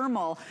they're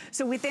thermal.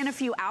 So within a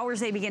few hours,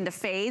 they begin to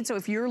fade. So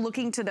if you're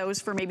looking to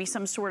those for maybe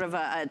some sort of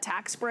a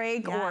tax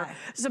break or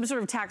some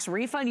sort of tax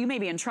refund, you may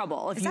be in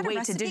trouble if you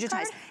wait to digitize.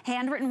 Card?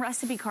 Handwritten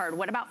recipe card.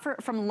 What about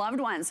from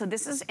loved ones? So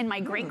this is in my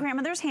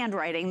great-grandmother's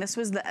handwriting. This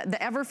was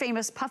the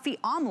ever-famous puffy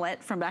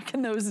omelet from back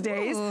in those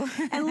days.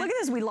 And look at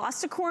this. We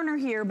lost a corner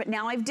here, but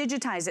now I've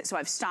digitized it. So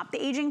I've stopped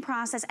the aging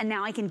process, and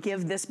now I can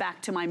give this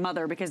back to my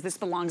mother because this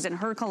belongs in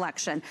her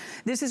collection.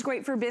 This is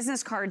great for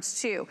business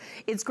cards too.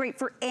 It's great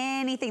for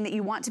anything that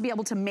you want to be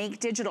able to make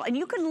digital. And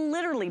you can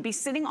literally be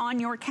sitting on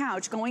your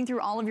couch going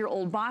through all of your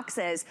old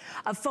boxes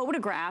of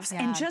photographs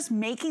and just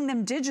making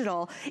them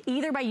digital,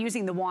 either by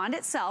using the wand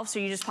itself, so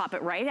you just pop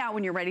it right out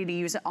when you're ready to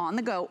use it on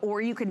the go,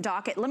 or you can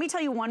dock it. Let me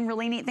tell you one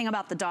really neat thing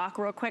about the dock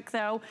real quick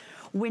though.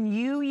 When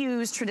you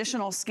use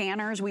traditional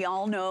scanners, we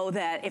all know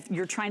that if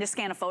you're trying to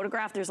scan a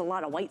photograph, there's a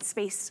lot of white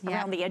space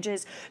around the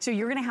edges. So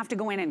you're gonna have to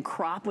go in and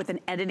crop with an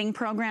editing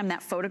program that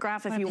that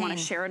photograph if you want to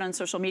share it on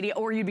social media,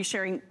 or you'd be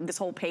sharing this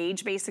whole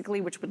page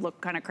basically, which would look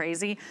kind of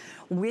crazy.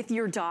 With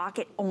your dock,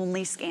 it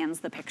only scans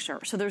the picture.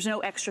 So there's no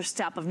extra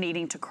step of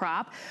needing to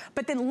crop.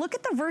 But then look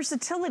at the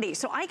versatility.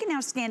 So I can now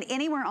scan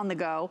anywhere on the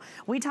go.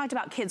 We talked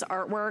about kids'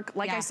 artwork.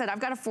 Like I said, I've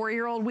got a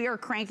 4-year-old. We are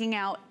cranking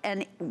out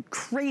a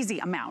crazy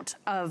amount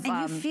of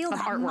artwork. And you feel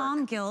that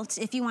mom guilt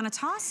if you want to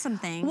toss some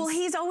things. Well,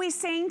 he's always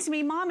saying to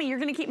me, Mommy, you're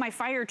going to keep my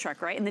fire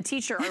truck, right? And the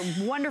teacher,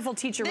 our wonderful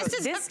teacher, wrote,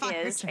 this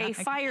is a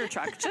fire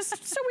truck.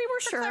 Just so we were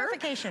sure.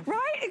 Clarification.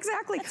 Right,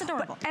 exactly. That's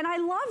adorable. And I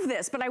love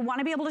this, but I want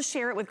to be able to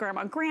share it with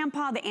grandma and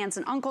grandpa, the aunts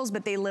and uncles,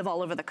 but they live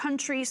all over the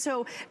country.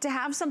 So to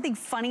have something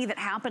funny that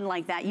happened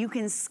like that, you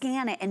can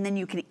scan it and then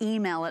you can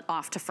email it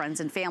off to friends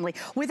and family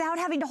without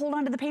having to hold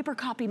on to the paper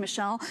copy,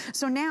 Michelle.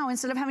 So now,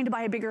 instead of having to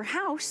buy a bigger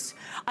house,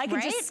 I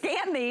can just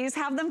scan these,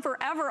 have them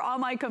forever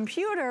on my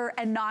computer,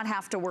 and not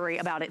have to worry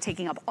about it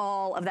taking up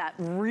all of that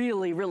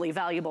really, really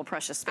valuable,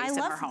 precious space in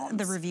our homes. I love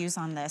the reviews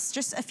on this.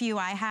 Just a few.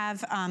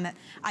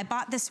 I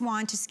bought this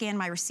wand to scan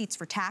my receipts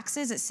for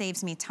taxes. It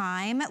saves me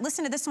time.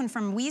 Listen to this one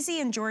from Wheezy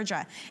in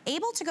Georgia.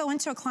 Able to go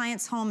into a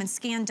client's home and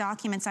scan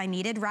documents I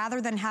needed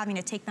rather than having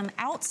to take them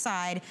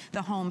outside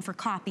the home for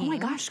copying. Oh my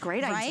gosh,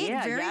 great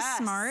idea. Very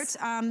smart.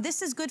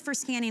 This is good for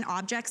scanning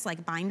objects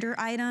like binder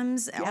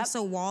items,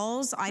 also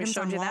walls, items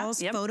on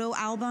walls, photo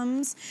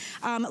albums.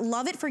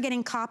 Love it for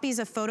getting copies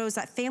of photos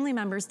that family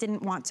members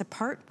didn't want to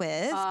part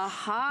with.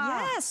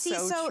 Yes, see,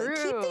 so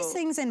keep these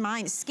things in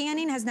mind.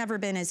 Scanning has never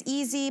been as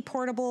easy,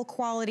 portable,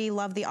 quality,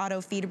 love the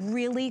auto feed,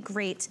 really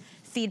great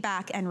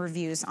feedback and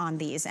reviews on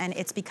these, and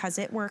it's because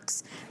it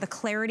works. The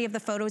clarity of the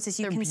photos, as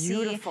you can see.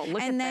 Look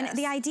and then this.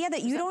 The idea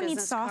that you don't need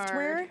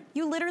software, card.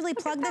 You literally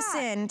plug this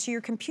in to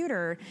your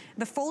computer,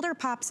 the folder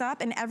pops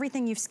up and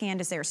everything you've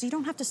scanned is there, so you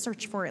don't have to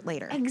search for it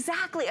later.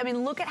 Exactly. I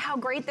mean, look at how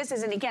great this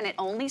is. And again, it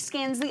only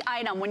scans the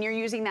item when you're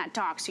using that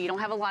dock, so you don't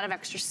have a lot of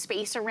extra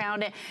space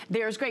around it.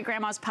 There's great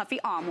grandma's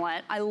puffy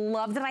omelet. I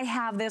love that I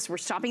have this. We're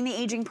stopping the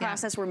aging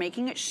process. We're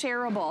making it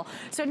shareable.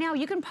 So now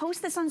you can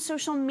post this on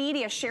social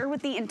media, share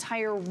with the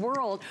entire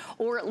world,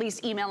 or at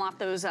least email off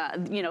those,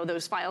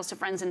 those files to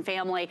friends and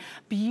family.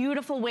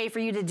 Beautiful way for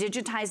you to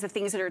digitize the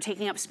things that are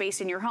taking up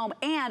space in your home,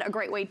 and a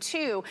great way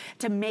too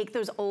to make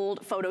those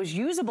old photos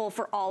usable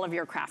for all of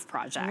your craft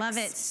projects. Love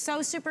it.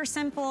 So super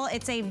simple.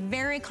 It's a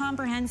very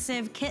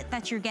comprehensive kit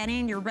that you're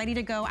getting. You're ready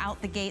to go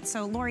out the gate.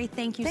 So Lori,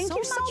 thank you so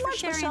much for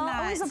sharing Michelle.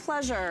 that. Always a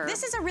pleasure.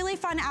 This is a really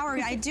fun hour.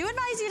 I do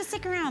advise you to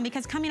stick around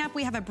because coming up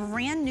we have a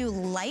brand new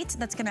light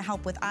that's going to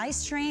help with eye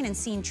strain and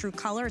seeing true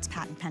color. It's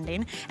patent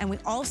pending. And we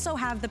also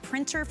have the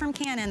printer from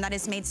Canon that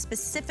is made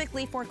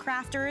specifically for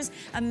crafters.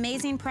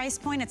 Amazing price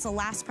point. It's the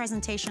last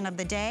presentation of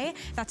the day.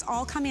 That's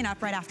all coming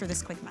up right after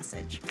this quick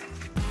message.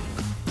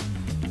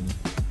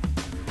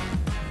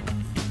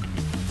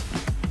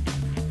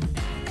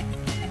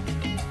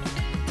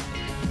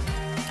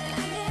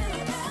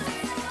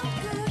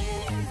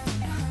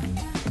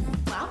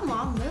 Wow,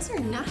 Mom, those are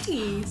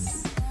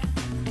nice.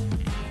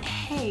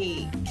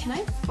 Hey, can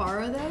I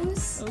borrow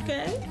those?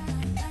 Okay.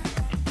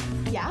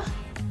 Yeah?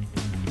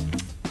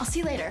 I'll see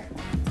you later.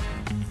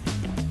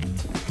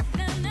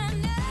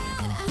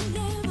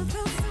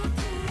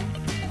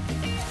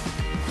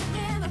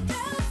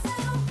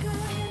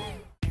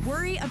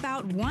 Worry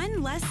about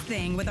one less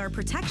thing with our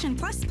Protection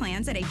Plus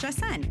plans at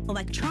HSN.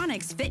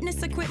 Electronics,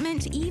 fitness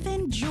equipment,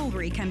 even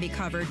jewelry can be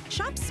covered.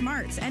 Shop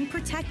smart and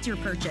protect your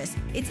purchase.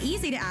 It's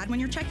easy to add when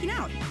you're checking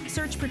out.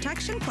 Search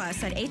Protection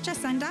Plus at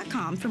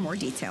hsn.com for more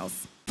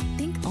details.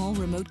 Think all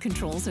remote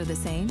controls are the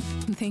same?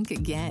 Think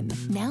again.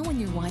 Now when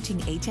you're watching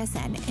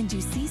HSN and you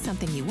see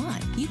something you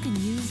want, you can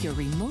use your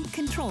remote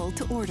control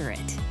to order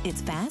it.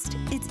 It's fast,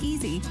 it's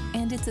easy,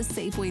 and it's a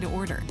safe way to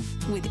order.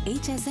 With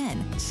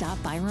HSN, shop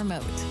by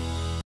remote.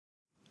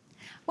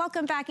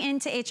 Welcome back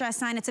into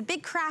HSN. It's a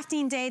big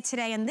crafting day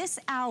today, and this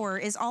hour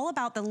is all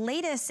about the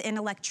latest in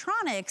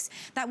electronics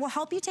that will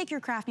help you take your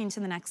crafting to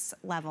the next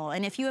level.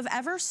 And if you have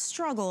ever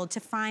struggled to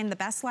find the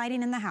best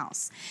lighting in the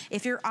house,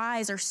 if your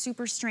eyes are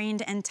super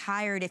strained and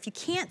tired, if you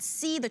can't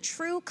see the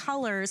true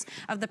colors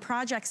of the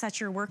projects that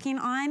you're working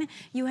on,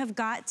 you have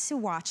got to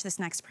watch this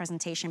next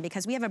presentation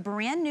because we have a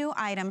brand new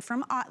item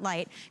from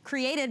OttLight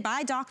created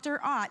by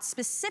Dr. Ott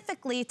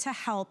specifically to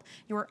help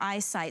your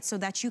eyesight so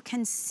that you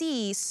can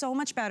see so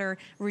much better,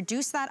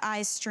 reduce that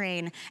eye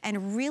strain,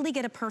 and really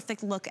get a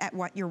perfect look at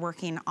what you're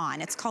working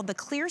on. It's called the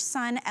Clear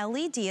Sun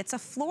LED. It's a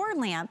floor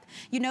lamp.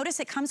 You notice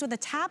it comes with a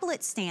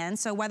tablet stand,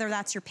 so whether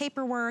that's your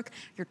paperwork,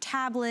 your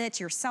tablet,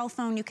 your cell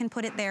phone, you can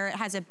put it there. It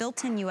has a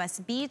built-in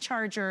USB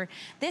charger.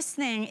 This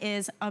thing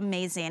is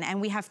amazing, and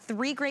we have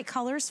 3 great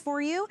colors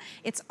for you.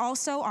 It's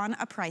also on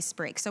a price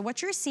break. So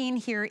what you're seeing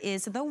here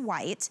is the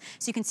white.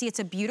 So you can see it's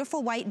a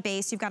beautiful white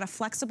base. You've got a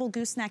flexible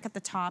gooseneck at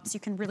the top, so you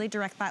can really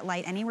direct that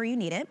light anywhere you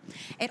need it.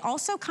 It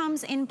also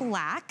comes in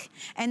black,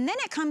 and then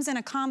it comes in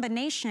a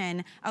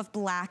combination of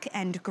black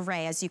and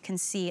gray, as you can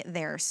see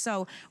there.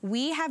 So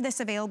we have this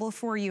available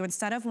for you.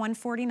 Instead of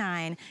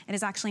 $149, it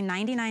is actually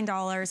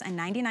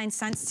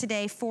 $99.99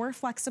 today, 4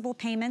 flexible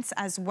payments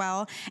as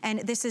well. And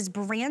this is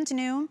brand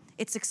new.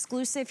 It's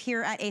exclusive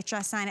here at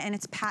HSN, and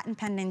it's patent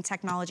pending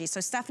technology. So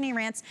Stephanie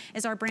Rance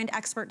is our brand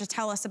expert to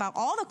tell us about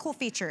all the cool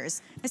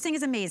features. This thing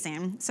is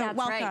amazing. So That's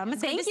welcome. Right.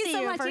 It's good to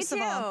see you, first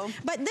of all. Too.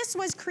 But this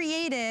was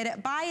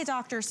created by a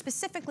doctor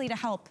specifically to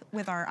help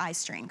with our eye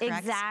strain, correct?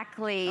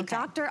 Exactly. Okay.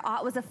 Dr.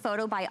 Ott was a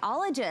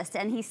photobiologist,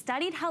 and he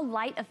studied how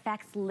light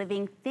affects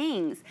living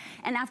things.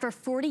 And after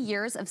 40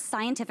 years of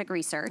scientific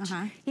research,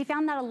 he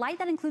found that a light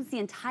that includes the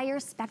entire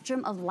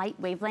spectrum of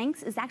light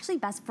wavelengths is actually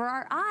best for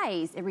our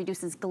eyes. It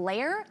reduces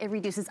glare, it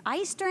reduces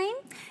eye strain,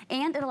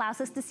 and it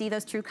allows us to see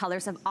those true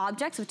colors of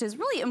objects, which is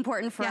really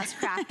important for us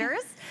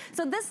crafters.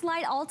 So this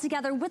light all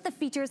together with the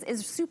features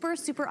is super,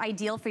 super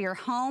ideal for your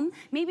home.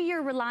 Maybe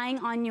you're relying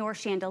on your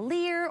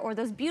chandelier or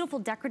those beautiful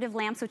decorative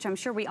lamps, which I'm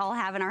sure we all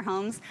have in our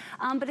homes.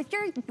 But if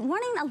you're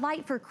wanting a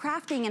light for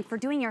crafting and for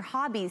doing your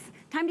hobbies,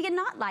 time to get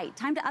not light,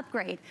 time to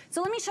upgrade.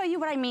 So let me show you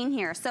what I mean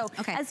here. So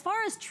as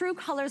far as true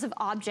colors of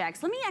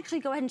objects, let me actually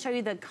go ahead and show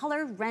you the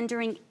color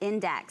rendering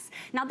index.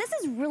 Now this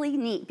is really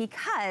neat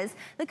because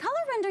the color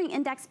rendering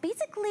index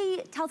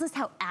basically tells us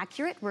how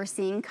accurate we're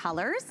seeing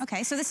colors.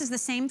 Okay, so this is the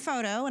same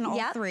photo in all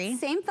three.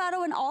 Same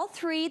photo in all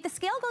three. The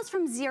scale goes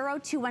from 0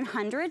 to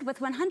 100, with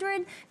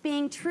 100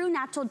 being true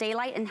natural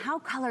daylight and how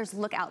colors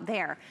look out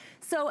there.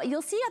 So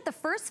you'll see at the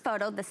first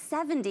photo, the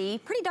 70,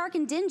 pretty dark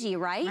and dingy,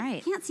 right?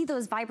 Right. Can't see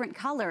those vibrant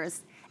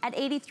colors. At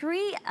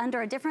 83,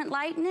 under a different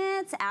light,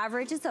 it's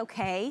average, it's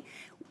okay.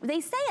 They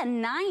say a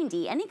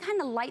 90, any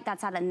kind of light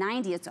that's at a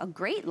 90, it's a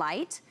great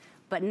light.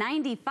 But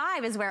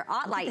 95 is where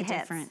Ott light hits.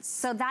 Difference.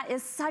 So that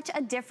is such a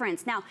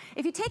difference. Now,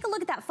 if you take a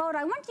look at that photo,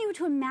 I want you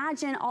to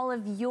imagine all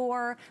of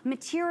your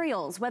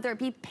materials, whether it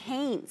be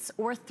paints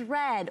or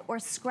thread or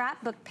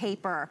scrapbook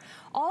paper,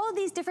 all of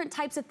these different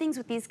types of things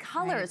with these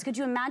colors. Right. Could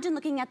you imagine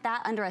looking at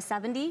that under a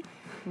 70?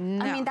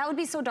 No. I mean, that would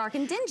be so dark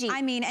and dingy.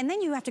 I mean, and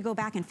then you have to go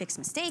back and fix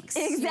mistakes.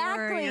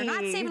 Exactly. You're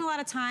not saving a lot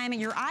of time, and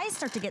your eyes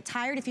start to get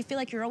tired if you feel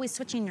like you're always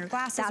switching your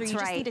glasses, or you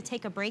just need to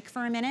take a break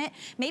for a minute.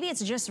 Maybe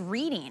it's just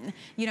reading,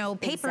 you know,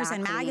 papers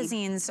and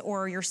magazines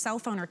or your cell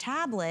phone or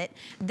tablet.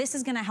 This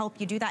is gonna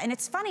help you do that. And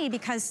it's funny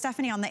because,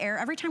 Stephanie, on the air,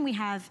 every time we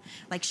have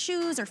like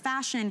shoes or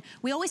fashion,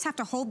 we always have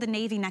to hold the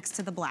navy next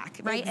to the black,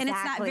 right? And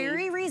it's that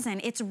very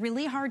reason. It's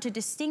really hard to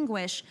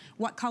distinguish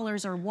what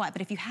colors are what.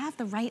 But if you have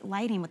the right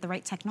lighting with the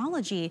right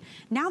technology,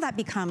 now that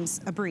becomes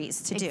a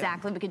breeze to do.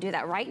 Exactly, we could do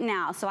that right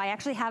now. So I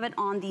actually have it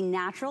on the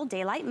natural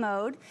daylight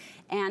mode.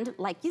 And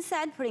like you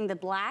said, putting the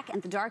black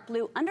and the dark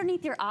blue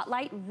underneath your Ott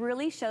light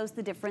really shows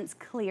the difference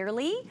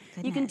clearly.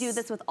 Goodness. You can do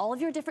this with all of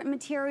your different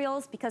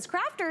materials because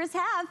crafters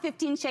have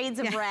 15 shades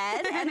of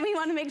red, and we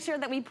want to make sure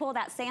that we pull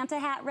that Santa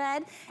hat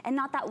red and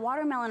not that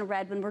watermelon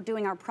red when we're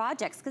doing our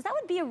projects, because that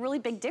would be a really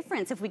big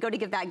difference if we go to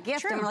give that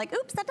gift and we're like,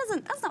 oops,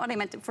 that's not what I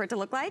meant for it to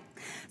look like.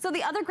 So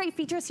the other great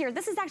features here,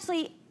 this is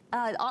actually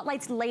Ott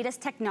light's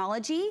latest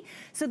technology.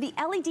 So the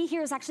LED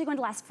here is actually going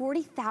to last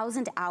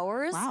 40,000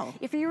 hours. Wow.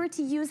 If you were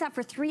to use that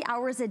for 3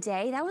 hours a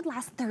day, that would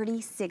last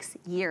 36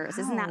 years.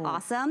 Wow. Isn't that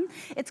awesome?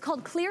 It's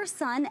called Clear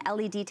Sun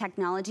LED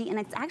technology, and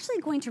it's actually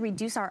going to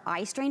reduce our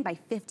eye strain by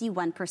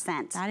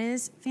 51%. That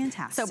is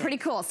fantastic. So pretty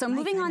cool. So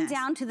moving on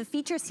down to the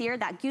features here,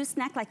 that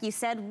gooseneck, like you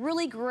said,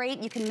 really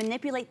great. You can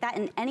manipulate that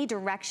in any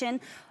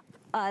direction.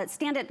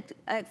 Stand it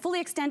fully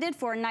extended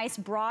for a nice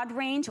broad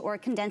range, or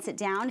condense it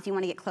down if you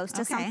want to get close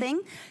to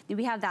something.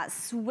 We have that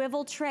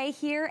swivel tray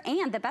here,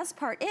 and the best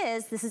part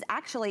is this is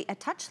actually a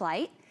touch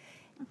light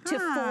to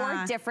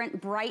 4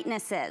 different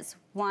brightnesses.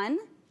 1,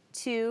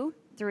 2,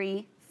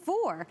 3,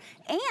 4.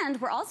 And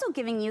we're also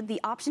giving you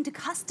the option to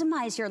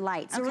customize your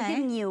light. So we're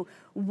giving you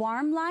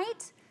warm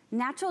light,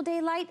 natural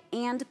daylight,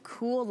 and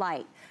cool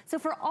light. So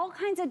for all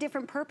kinds of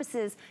different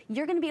purposes,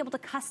 you're gonna be able to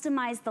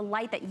customize the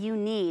light that you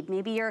need.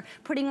 Maybe you're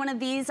putting one of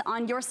these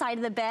on your side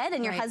of the bed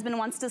and your husband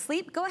wants to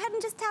sleep. Go ahead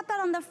and just tap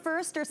that on the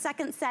first or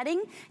second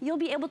setting. You'll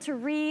be able to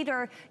read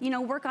or, you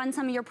know, work on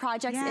some of your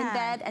projects in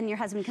bed, and your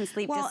husband can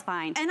sleep just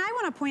fine. And I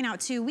wanna point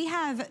out too, we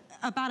have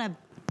about a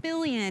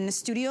billion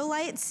studio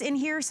lights in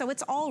here, so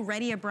it's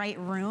already a bright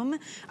room.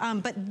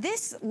 But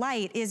this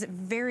light is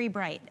very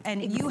bright,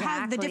 and you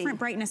have the different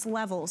brightness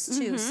levels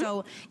too.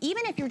 So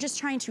even if you're just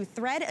trying to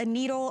thread a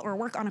needle or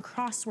work on a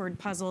crossword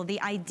puzzle,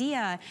 the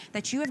idea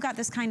that you have got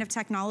this kind of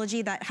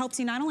technology that helps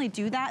you not only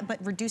do that,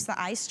 but reduce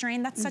the eye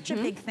strain, that's such a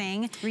big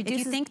thing. If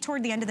you think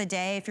toward the end of the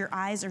day, if your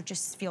eyes are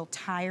just feel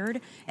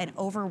tired and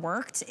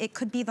overworked, it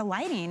could be the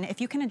lighting.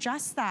 If you can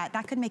adjust that,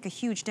 that could make a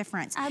huge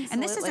difference. Absolutely.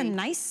 And this is a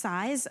nice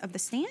size of the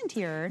stand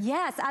here.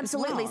 Yes,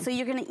 absolutely. So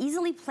you're gonna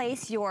easily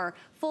place your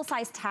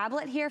full-size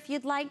tablet here if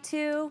you'd like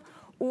to,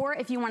 or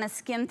if you wanna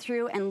skim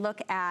through and look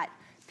at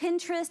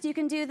Pinterest, you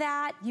can do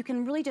that. You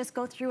can really just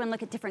go through and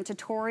look at different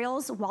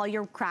tutorials while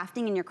you're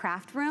crafting in your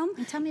craft room.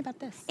 And tell me about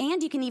this.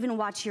 And you can even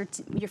watch your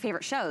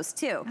favorite shows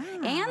too.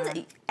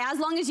 And as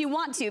long as you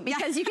want to,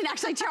 because you can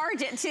actually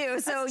charge it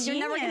too. So you're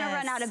never gonna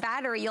run out of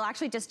battery. You'll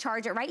actually just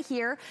charge it right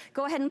here.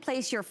 Go ahead and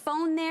place your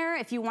phone there.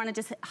 If you wanna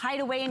just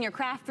hide away in your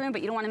craft room, but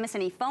you don't wanna miss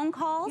any phone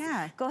calls,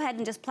 go ahead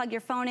and just plug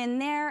your phone in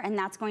there, and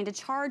that's going to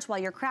charge while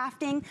you're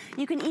crafting.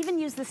 You can even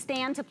use the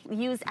stand to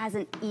use as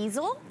an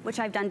easel, which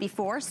I've done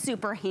before,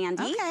 super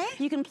handy.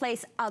 You can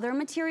place other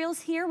materials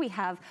here. We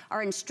have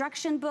our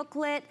instruction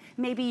booklet.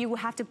 Maybe you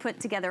have to put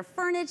together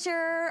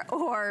furniture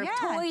or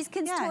toys,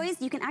 kids' toys.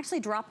 You can actually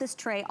drop this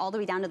tray all the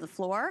way down to the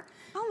floor.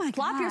 Oh my gosh.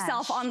 Plop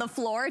yourself on the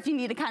floor if you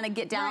need to kind of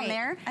get down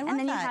there. And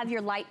then you have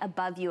your light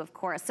above you, of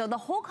course. So the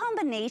whole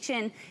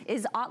combination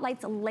is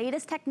OttLight's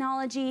latest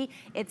technology.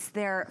 It's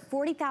their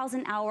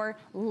 40,000 hour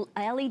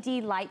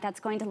LED light that's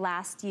going to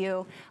last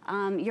you.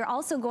 You're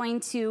also going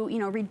to,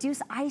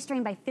 reduce eye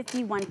strain by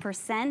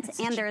 51%.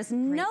 And there's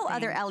no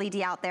other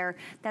LED out there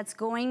that's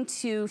going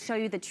to show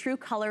you the true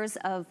colors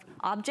of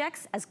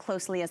objects as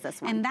closely as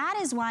this one. And that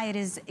is why it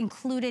is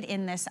included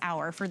in this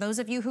hour. For those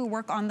of you who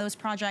work on those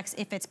projects,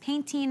 if it's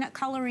painting,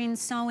 coloring,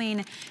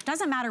 sewing,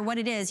 doesn't matter what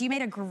it is. You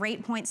made a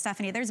great point,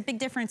 Stephanie. There's a big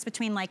difference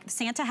between like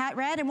Santa hat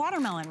red and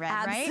watermelon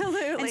red, right?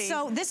 Absolutely. And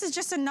so this is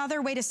just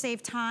another way to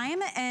save time,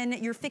 and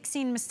you're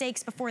fixing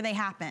mistakes before they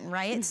happen,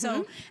 right?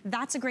 So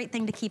that's a great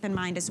thing to keep in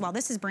mind as well.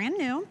 This is brand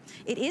new.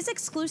 It is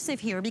exclusive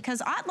here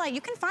because OttLight,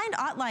 you can find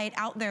OttLight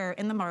out there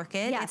in the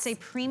market. It's a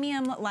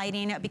premium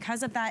lighting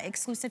because of that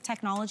exclusive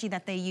technology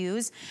that they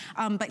use.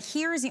 But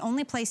here is the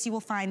only place you will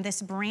find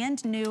this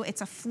brand new,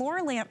 it's a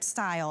floor lamp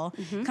style,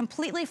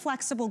 completely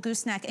flexible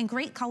gooseneck, and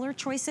great color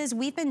choices.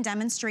 We've been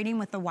demonstrating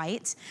with the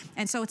white,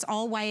 and so it's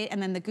all white,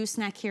 and then the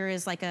gooseneck here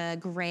is like a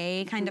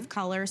gray kind of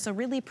color, so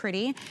really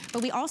pretty.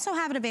 But we also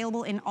have it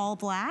available in all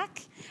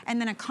black, and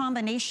then a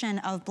combination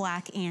of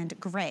black and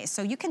gray.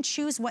 So you can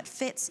choose what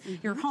fits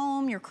your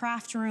home, your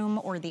craft room,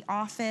 or the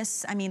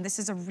office. I mean, this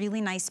is a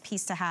really nice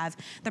piece to have.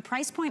 The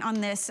price point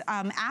on this,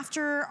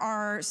 after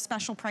our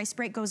special price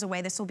break goes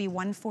away, this will be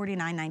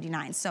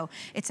 $149.99. So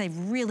it's a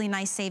really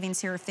nice savings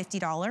here of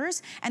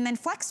 $50. And then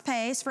flex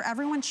pays for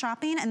everyone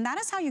shopping, and that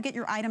is how you get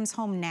your items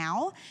home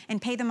now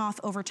and pay them off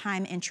over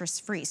time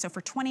interest-free. So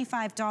for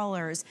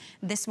 $25,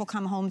 this will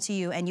come home to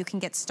you and you can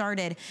get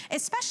started.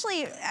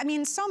 Especially, I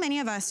mean, so many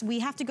of us, we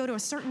have to go to a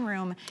certain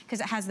room because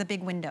it has the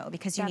big window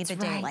because you need the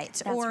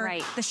daylight. Or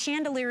the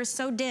chandelier is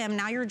so dim,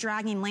 now you're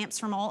dragging lamps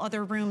from all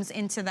other rooms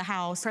into the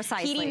house,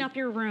 heating up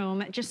your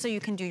room just so you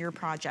can do your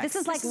project. This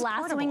is like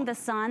lassoing the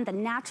sun, the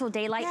natural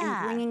daylight,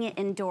 and bringing it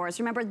indoors.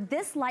 Remember,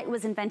 this light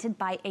was invented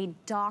by a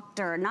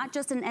doctor, not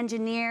just an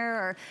engineer,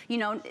 or,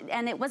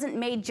 and it wasn't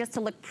made just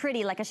to look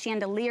pretty like a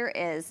chandelier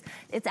is.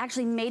 It's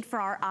actually made for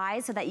our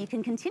eyes so that you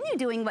can continue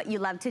doing what you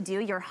love to do,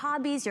 your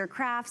hobbies, your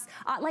crafts.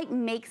 OttLight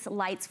makes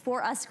lights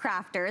for us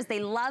crafters. They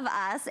love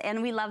us,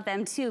 and we love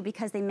them too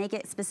because they make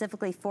it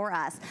specifically for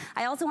us.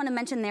 I also want to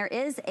mention there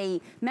is a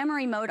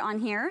memory mode on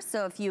here,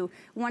 so if you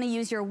want to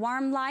use your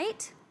warm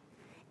light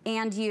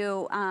and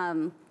you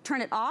turn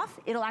it off,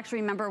 it'll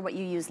actually remember what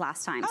you used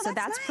last time. So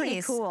that's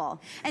pretty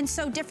cool. And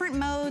so different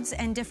modes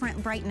and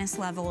different brightness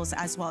levels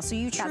as well. So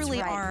you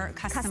truly are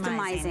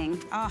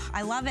customizing. Oh,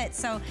 I love it.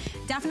 So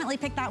definitely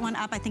pick that one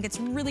up. I think it's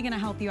really gonna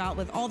help you out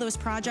with all those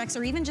projects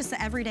or even just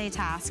the everyday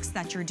tasks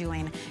that you're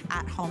doing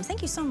at home.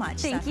 Thank you so much,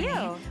 Stephanie. Thank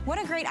you.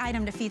 What a great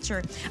item to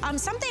feature.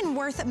 Something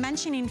worth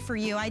mentioning for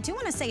you, I do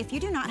wanna say if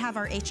you do not have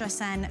our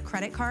HSN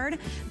credit card,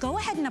 go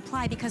ahead and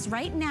apply because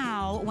right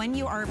now, when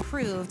you are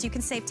approved, you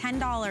can save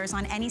 $10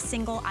 on any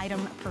single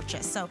item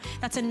purchase. So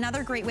that's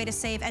another great way to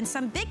save. And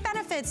some big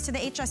benefits to the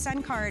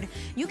HSN card.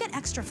 You get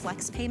extra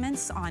flex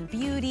payments on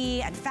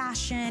beauty and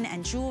fashion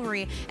and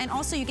jewelry. And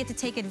also you get to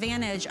take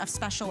advantage of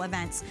special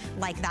events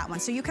like that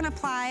one. So you can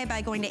apply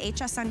by going to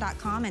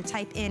hsn.com and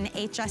type in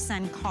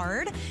HSN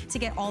card to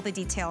get all the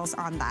details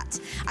on that.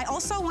 I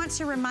also want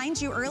to remind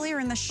you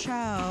earlier in the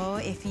show,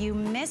 if you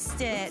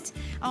missed it,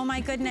 oh my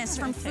goodness,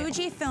 from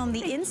Fujifilm,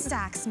 the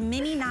Instax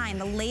Mini 9,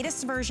 the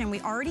latest version. We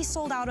already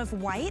sold out of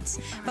white,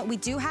 but we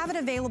do have it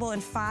available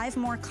in 5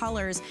 more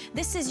colors.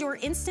 This is your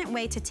instant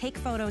way to take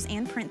photos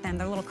and print them.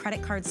 They're little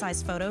credit card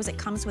size photos. It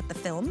comes with the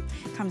film,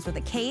 it comes with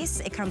a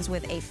case, it comes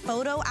with a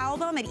photo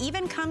album, it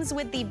even comes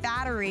with the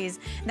batteries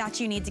that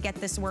you need to get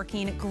this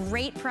working.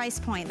 Great price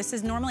point. This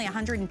is normally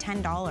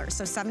 $110,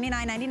 so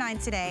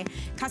 $79.99 today.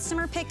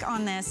 Customer pick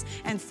on this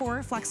and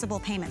 4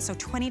 flexible payments, so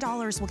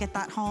 $20 will get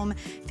that home.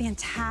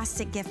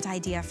 Fantastic gift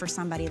idea for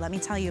somebody, let me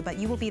tell you, but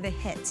you will be the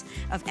hit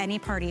of any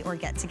party or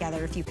get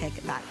together if you pick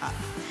that up.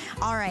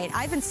 All right,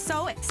 I've been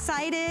so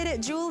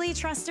excited. Julie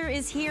Truster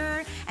is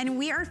here, and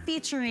we are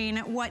featuring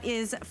what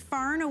is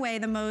far and away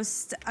the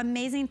most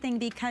amazing thing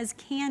because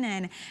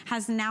Canon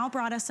has now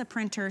brought us a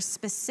printer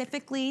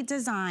specifically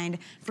designed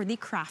for the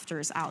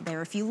crafters out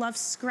there. If you love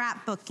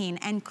scrapbooking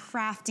and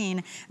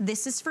crafting,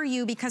 this is for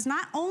you because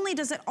not only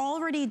does it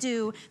already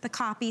do the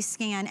copy,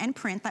 scan, and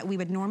print that we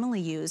would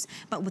normally use,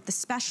 but with the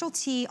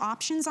specialty option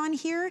options on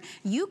here,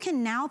 you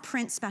can now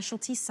print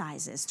specialty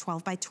sizes,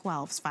 12 by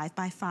 12s, 5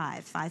 by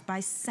 5, 5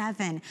 by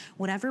 7,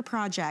 whatever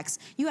projects.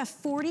 You have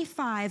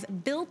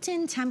 45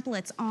 built-in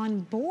templates on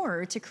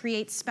board to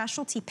create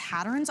specialty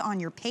patterns on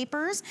your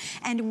papers,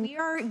 and we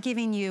are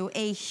giving you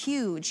a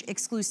huge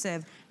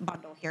exclusive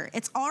bundle here.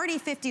 It's already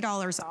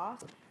 $50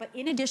 off, but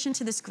in addition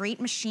to this great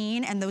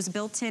machine and those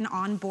built-in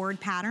onboard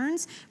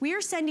patterns, we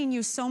are sending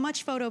you so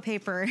much photo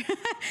paper.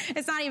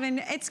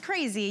 It's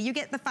crazy. You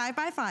get the 5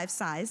 by 5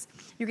 size,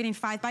 you're getting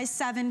 5 by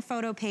 7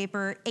 photo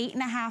paper,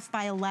 8.5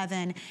 by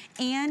 11,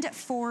 and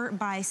 4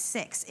 by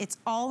 6. It's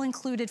all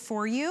included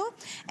for you.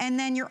 And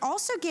then you're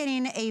also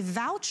getting a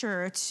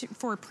voucher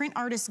for Print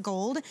Artist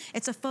Gold.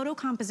 It's a photo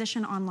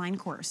composition online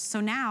course.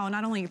 So now,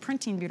 not only are you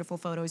printing beautiful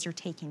photos, you're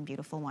taking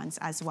beautiful ones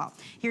as well.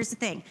 Here's the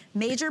thing,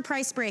 major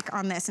price break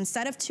on this.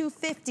 Instead of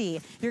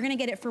 $250, you're gonna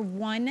get it for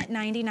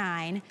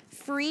 $199,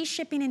 free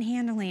shipping and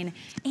handling,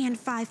 and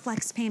 5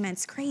 flex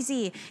payments.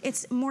 Crazy.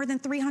 It's more than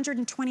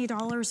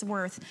 $320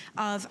 worth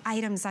of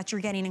items that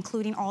you're getting,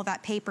 including all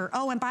that paper.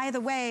 Oh, and by the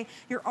way,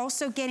 you're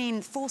also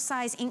getting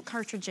full-size ink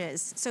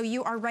cartridges. So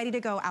you are ready to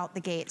go out the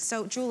gate.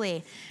 So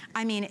Julie,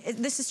 I mean,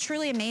 this is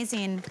truly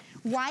amazing.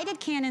 Why did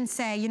Canon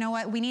say, you know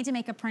what, we need to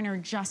make a printer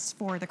just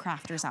for the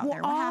crafters out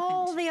there? What happened?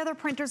 All the other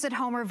printers at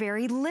home are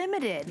very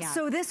limited. Yeah.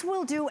 So this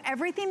will do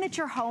everything that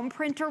your home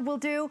printer will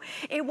do.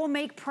 It will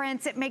make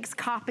prints, it makes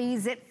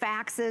copies, it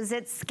faxes,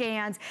 it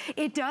scans.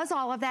 It does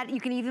all of that. You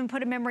can even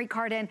put a memory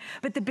card in.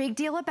 But the big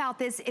deal about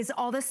this is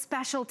all the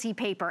specialty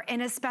paper,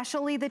 and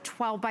especially the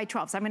 12 by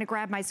 12. So I'm gonna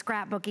grab my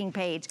scrapbooking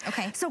page.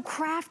 Okay. So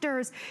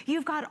crafters,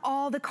 you've got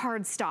all the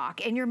card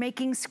stock and you're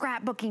making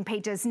scrapbooking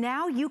pages.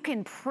 Now you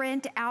can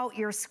print out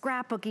your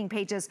scrapbooking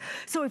pages.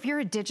 So if you're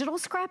a digital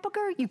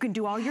scrapbooker, you can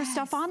do all your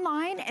stuff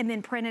online and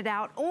then print it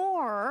out.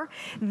 Or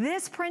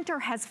this printer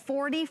has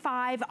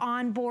 45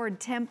 onboard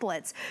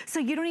templates. So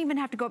you don't even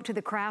have to go up to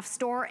the craft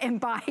store and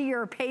buy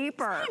your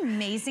paper. Isn't that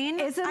amazing?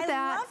 Isn't I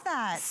that love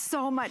that.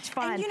 so much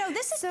fun? And you know,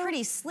 this is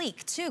pretty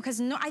sleek too, because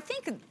I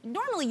think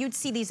normally you'd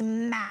see these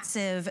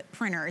massive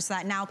printers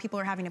that now people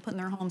are having to put in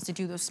their homes to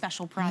do those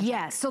special projects.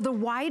 Yes, so the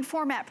wide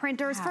format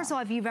printers, first of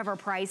all, if you've ever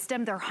priced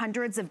them, they're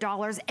hundreds of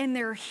dollars and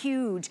they're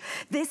huge.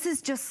 This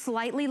is just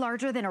slightly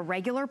larger than a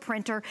regular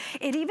printer.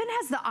 It even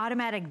has the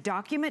automatic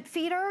document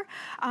feeder,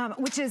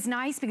 which is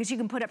nice because you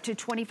can put up to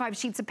 25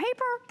 sheets of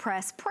paper,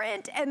 press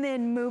print, and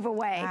then move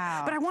away.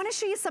 Wow. But I want to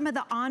show you some of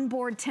the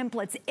onboard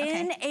templates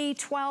in a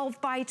 12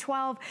 by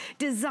 12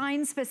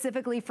 designed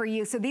specifically for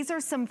you. So these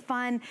are some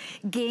fun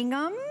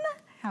gingham.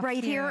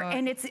 Right here,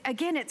 and it's,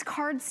 again, it's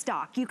card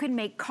stock. You can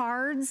make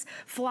cards,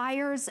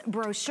 flyers,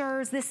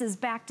 brochures. This is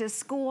back to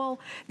school.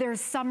 There's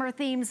summer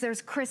themes,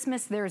 there's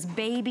Christmas, there's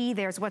baby,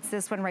 there's, what's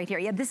this one right here?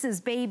 Yeah, this is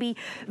baby.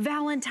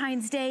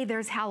 Valentine's Day,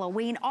 there's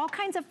Halloween, all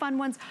kinds of fun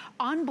ones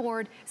on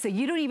board, so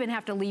you don't even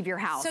have to leave your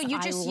house. So you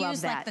just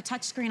use like the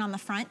touch screen on the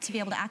front to be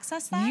able to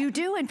access that? You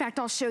do. In fact,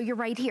 I'll show you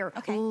right here.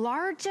 Okay.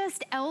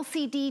 Largest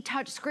LCD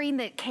touchscreen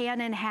that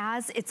Canon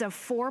has. It's a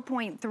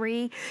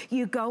 4.3.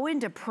 You go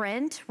into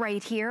print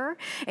right here,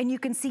 and you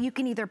can see you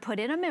can either put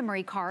in a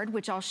memory card,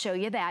 which I'll show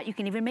you that. You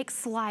can even make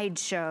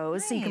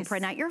slideshows, so you can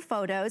print out your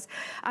photos.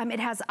 It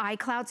has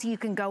iCloud, so you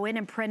can go in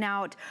and print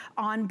out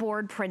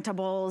onboard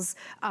printables,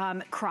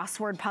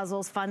 crossword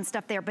puzzles, fun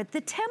stuff there. But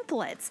the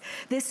templates,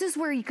 this is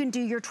where you can do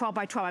your 12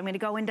 by 12. I'm gonna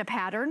go into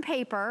pattern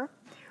paper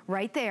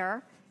right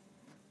there.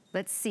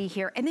 Let's see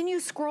here. And then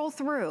you scroll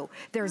through.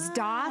 There's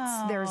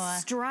dots, there's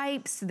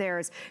stripes,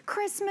 there's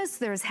Christmas,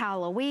 there's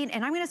Halloween.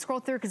 And I'm gonna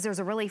scroll through because there's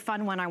a really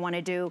fun one I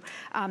wanna do.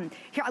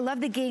 Here, I love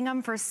the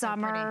gingham for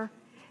summer.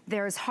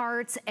 There's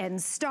hearts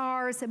and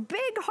stars,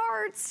 big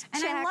hearts,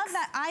 And checks. I love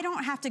that I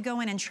don't have to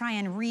go in and try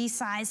and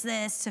resize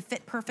this to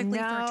fit perfectly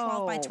for a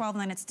 12 by 12,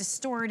 and then it's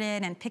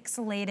distorted and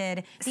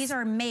pixelated. These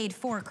are made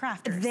for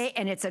crafters.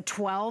 And it's a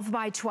 12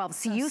 by 12.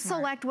 So you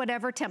select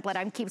whatever template.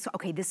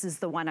 Okay, this is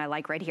the one I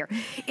like right here.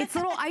 It's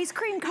little ice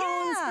cream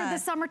cones for the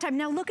summertime.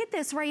 Now look at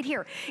this right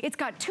here. It's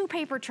got 2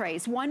 paper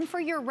trays, one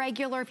for your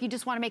regular if you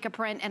just want to make a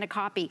print and a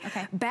copy.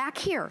 Okay. Back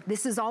here,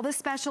 this is all the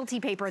specialty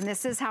paper, and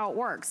this is how it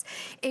works.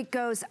 It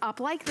goes up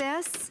like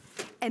this,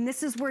 and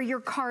this is where your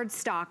card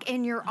stock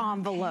and your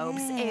envelopes,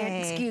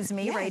 and, excuse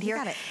me, right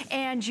here,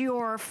 and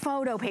your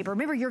photo paper.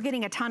 Remember, you're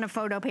getting a ton of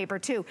photo paper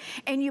too.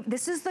 And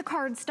this is the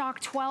card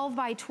stock 12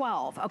 by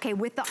 12, okay,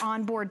 with the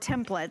onboard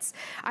templates.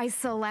 I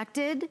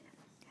selected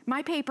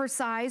my paper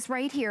size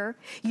right here.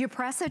 You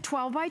press a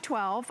 12 by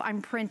 12,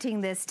 I'm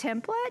printing this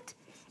template,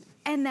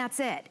 and that's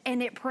it,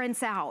 and it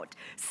prints out.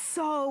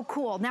 So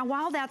cool. Now,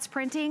 while that's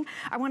printing,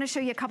 I wanna show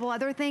you a couple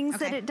other things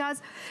that it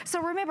does.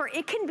 So remember,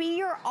 it can be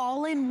your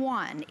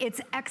all-in-one.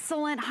 It's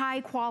excellent,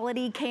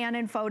 high-quality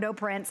Canon photo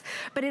prints,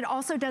 but it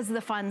also does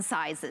the fun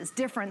sizes,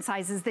 different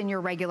sizes than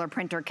your regular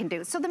printer can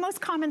do. So the most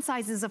common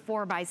size is a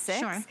 4 by 6.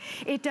 Sure.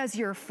 It does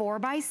your 4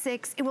 by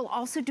 6. It will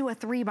also do a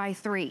 3 by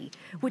 3,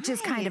 which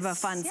is kind of a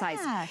fun size.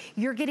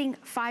 You're getting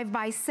 5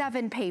 by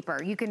 7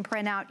 paper. You can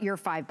print out your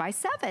 5 by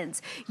 7s.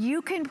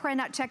 You can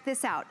print out, check this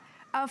out,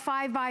 a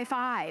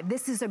 5x5.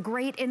 This is a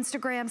great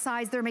Instagram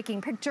size. They're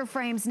making picture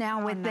frames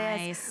now with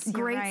nice. this.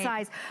 Great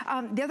size.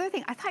 The other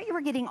thing, I thought you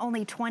were getting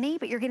only 20,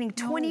 but you're getting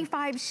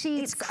 25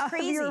 sheets of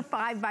your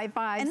 5x5.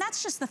 And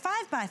that's just the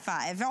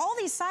 5x5. All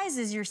these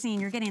sizes you're seeing,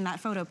 you're getting that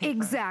photo paper.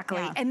 Exactly.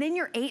 Yeah. And then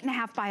your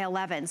 8.5 by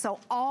 11. So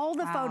all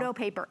the photo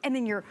paper, and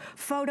then your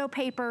photo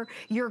paper,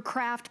 your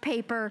craft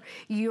paper,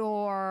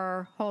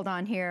 your, hold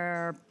on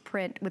here,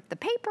 print with the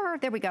paper.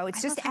 There we go.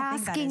 It's just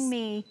asking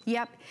me.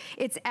 Yep.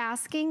 It's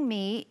asking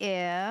me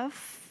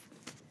if,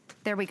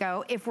 there we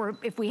go,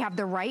 if we have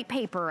the right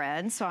paper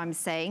in, so I'm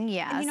saying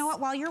yes. And you know what,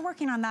 while you're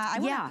working on that, I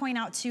want to point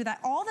out too that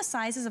all the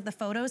sizes of the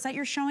photos that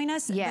you're showing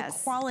us, the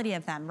quality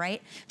of them,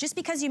 right? Just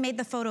because you made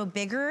the photo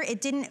bigger,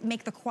 it didn't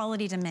make the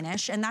quality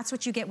diminish, and that's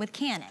what you get with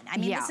Canon. I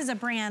mean, this is a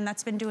brand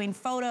that's been doing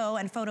photo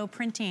and photo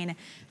printing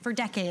for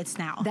decades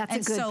now.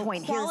 That's a good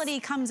point. Quality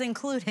comes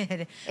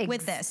included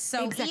with this.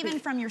 So even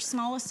from your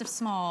smallest of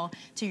small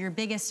to your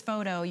biggest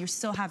photo, you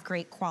still have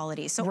great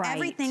quality. So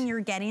everything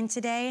you're getting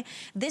today,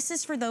 this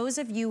is for those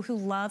of you who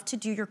love to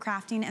do your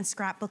crafting and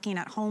scrapbooking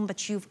at home,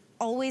 but you've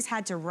always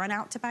had to run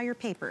out to buy your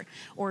paper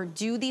or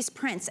do these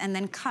prints and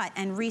then cut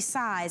and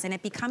resize, and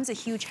it becomes a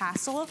huge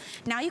hassle.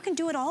 Now you can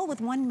do it all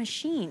with one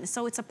machine.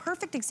 So it's a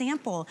perfect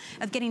example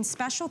of getting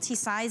specialty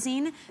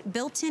sizing,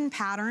 built-in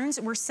patterns.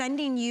 We're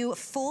sending you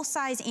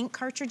full-size ink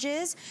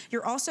cartridges.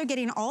 You're also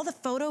getting all the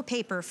photo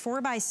paper,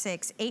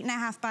 4x6,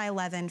 8.5 by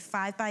 11,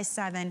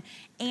 5x7,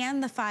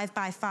 and the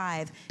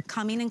 5x5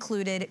 coming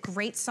included.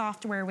 Great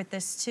software with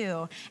this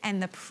too.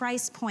 And the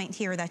price point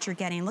here that you're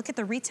getting, look at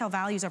the retail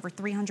values over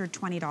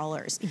 $320.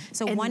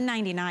 So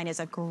 $199 is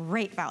a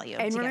great value.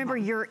 And remember,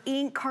 your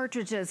ink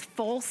cartridges,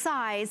 full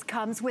size,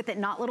 comes with it,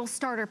 not little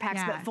starter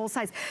packs, but full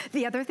size.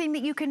 The other thing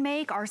that you can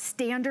make are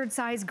standard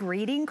size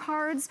greeting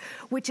cards,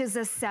 which is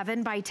a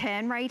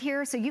 7x10 right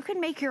here. So you can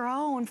make your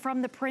own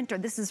from the printer.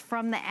 This is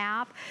from the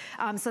app.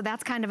 So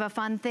that's kind of a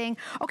fun thing.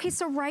 Okay,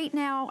 so right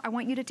now, I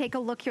want you to take a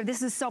look here.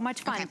 This is so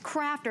much fun.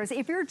 Crafters,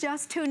 if you're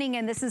just tuning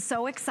in, this is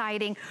so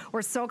exciting.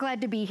 We're so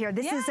glad to be here.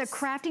 This is a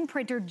crafting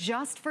printer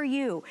just for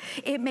you.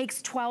 It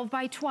makes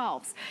 12x12.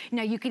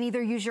 Now you can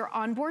either use your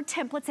onboard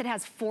templates. It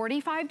has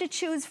 45 to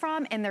choose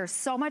from, and they're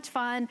so much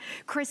fun.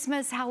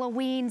 Christmas,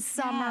 Halloween,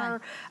 summer,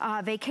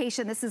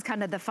 vacation. This is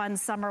kind of the fun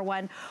summer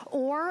one.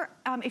 Or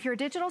if you're a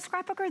digital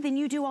scrapbooker, then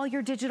you do all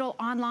your digital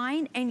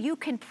online, and you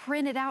can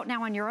print it out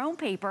now on your own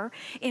paper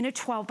in a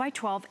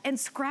 12x12 and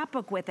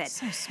scrapbook with it.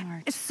 So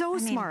smart. It's so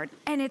smart.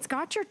 And it's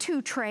got your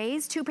two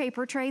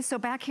paper trays. So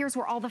back here's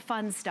where all the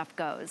fun stuff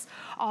goes.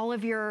 All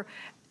of your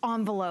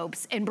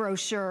envelopes and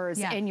brochures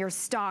and your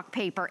stock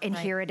paper, and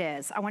here it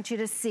is. I want you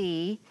to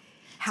see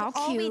how cute.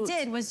 All we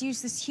did was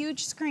use this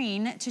huge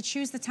screen to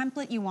choose the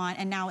template you want,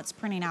 and now it's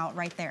printing out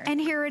right there.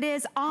 And here it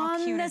is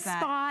on the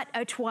spot,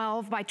 a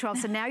 12x12.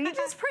 So now you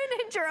just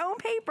printed your own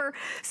paper.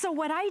 So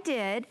what I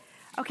did,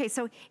 okay,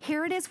 so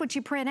here it is what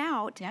you print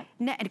out.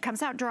 It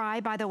comes out dry,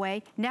 by the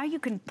way. Now you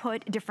can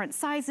put different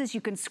sizes.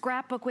 You can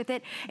scrapbook with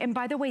it. And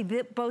by the way,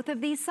 both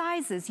of these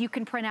sizes, you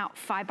can print out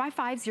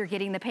 5x5s. You're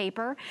getting the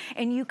paper.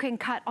 And you can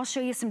cut, I'll show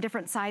you some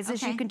different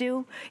sizes you can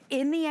do.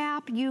 In the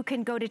app, you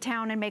can go to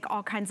town and make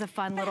all kinds of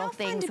fun little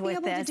things with this. How fun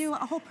to be able to do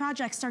a whole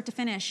project start to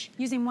finish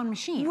using one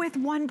machine. With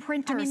one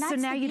printer. I mean, so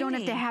now you don't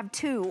have to have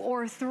 2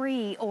 or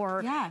 3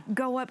 or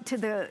go up to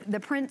the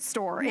print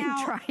store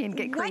and try and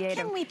get creative.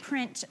 What can we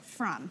print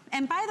from?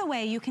 And by the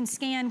way, you can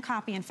scan,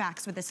 copy, and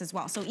fax with this as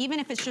well. So even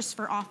if it's just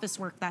for office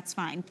work, that's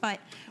fine. But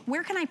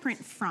where can I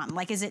print from?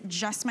 Like, is it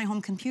just my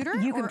home computer?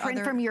 You can print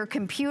from your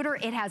computer.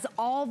 It has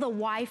all the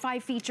Wi-Fi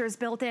features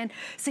built in.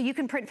 So you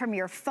can print from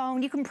your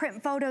phone. You can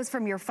print photos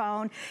from your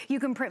phone.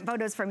 You can print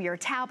photos from your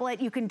tablet.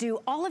 You can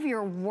do all of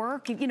your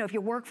work. You know, if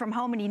you work from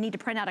home and you need to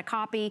print out a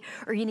copy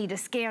or you need to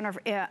scan, or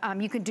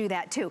you can do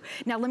that too.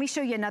 Now, let me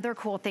show you another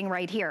cool thing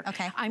right here.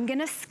 Okay. I'm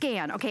gonna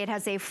scan. Okay, it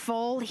has a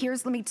full,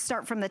 let me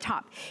start from the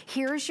top.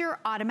 Here's your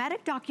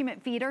automatic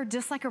document feeder,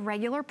 just like a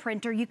regular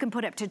printer. You can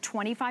put up to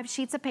 25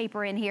 sheets of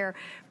paper in here,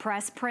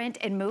 press print,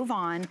 and move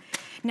on.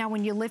 Now,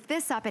 when you lift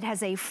this up, it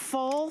has a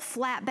full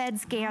flatbed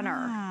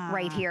scanner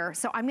right here.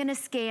 So I'm gonna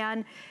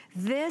scan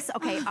this,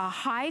 okay, a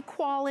high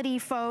quality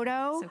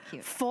photo,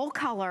 full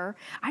color.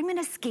 I'm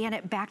gonna scan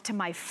it back to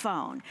my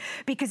phone.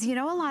 Because you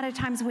know, a lot of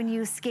times when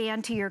you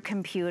scan to your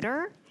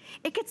computer,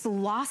 it gets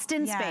lost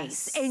in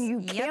space and you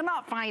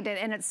cannot find it,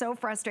 and it's so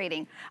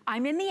frustrating.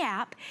 I'm in the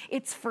app,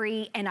 it's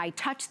free, and I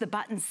touch the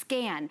button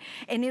scan,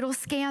 and it'll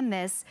scan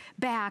this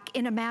back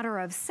in a matter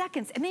of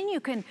seconds. And then you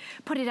can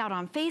put it out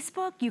on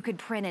Facebook, you could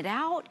print it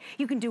out,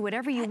 you can do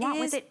whatever you want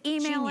with it,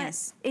 email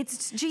it.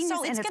 It's genius.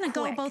 So it's gonna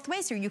go both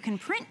ways here. You can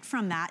print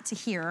from that to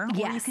here,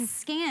 or you can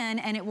scan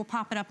and it will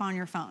pop it up on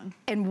your phone.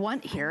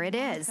 And here it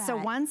is. So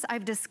once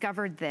I've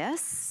discovered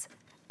this,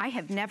 I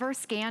have never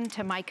scanned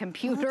to my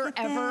computer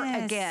ever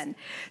again.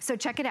 So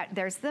check it out.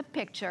 There's the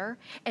picture,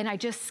 and I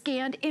just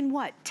scanned in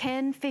what,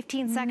 10,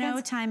 15 seconds? No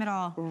time at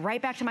all.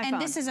 Right back to my phone.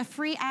 And this is a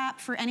free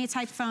app for any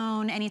type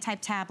phone, any type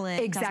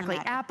tablet. Exactly.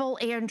 Apple,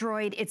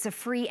 Android, it's a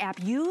free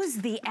app. Use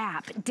the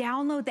app.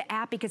 Download the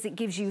app because it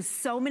gives you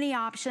so many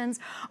options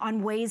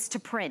on ways to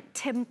print,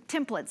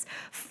 templates,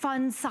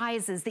 fun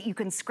sizes that you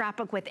can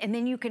scrapbook with, and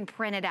then you can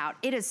print it out.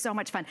 It is so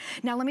much fun.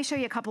 Now let me show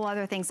you a couple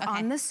other things.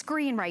 On the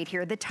screen right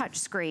here, the touch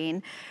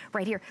screen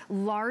right here,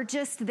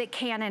 largest that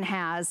Canon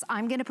has,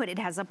 I'm gonna put, it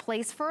has a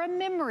place for a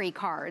memory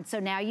card. So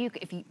now you,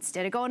 if you,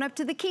 instead of going up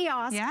to the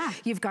kiosk,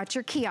 you've got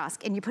your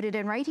kiosk and you put it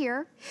in right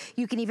here.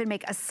 You can even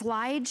make a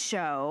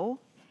slideshow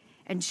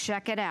and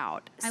check it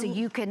out. So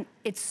you can,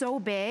 it's so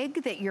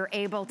big that you're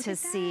able to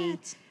see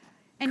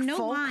and no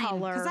full line,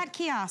 color. because that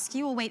kiosk,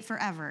 you will wait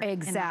forever.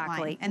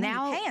 Exactly. And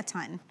now, then you pay a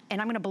ton.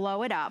 And I'm gonna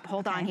blow it up.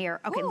 Hold on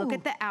here. Okay, look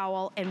at the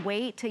owl and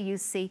wait till you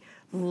see,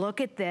 look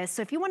at this.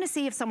 So if you wanna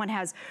see if someone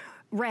has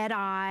red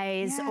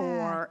eyes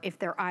or if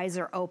their eyes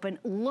are open,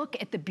 look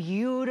at the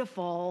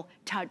beautiful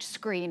touch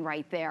screen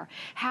right there.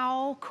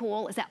 How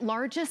cool is that?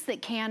 Largest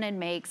that Canon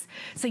makes,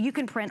 so you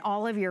can print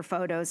all of your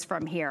photos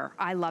from here.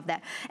 I love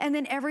that. And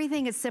then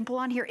everything is simple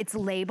on here. It's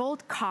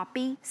labeled,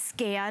 copy,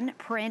 scan,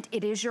 print.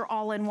 It is your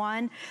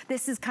all-in-one.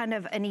 This is kind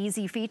of an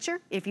easy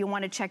feature. If you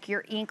want to check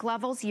your ink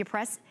levels, you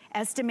press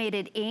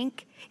estimated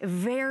ink.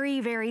 Very,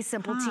 very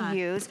simple to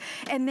use.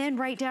 And then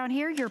right down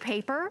here, your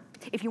paper.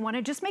 If you want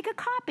to just make a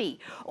copy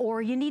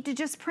or you need to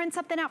just print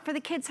something out for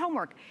the kids'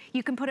 homework,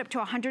 you can put up to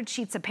 100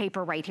 sheets of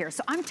paper right here.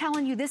 So I'm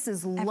telling you, this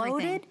is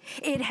loaded.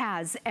 It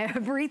has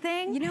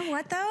everything. You know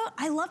what though?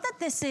 I love that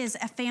this is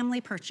a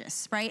family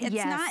purchase, right? It's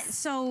not,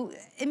 so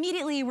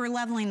immediately we're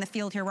leveling the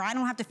field here where I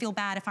don't have to feel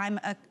bad if I'm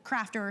a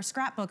crafter or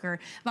scrapbooker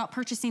about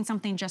purchasing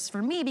something just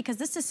for me, because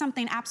this is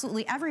something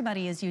absolutely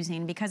everybody is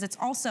using, because it's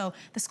also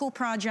the school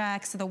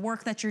projects, the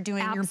work that you're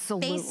doing, your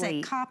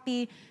basic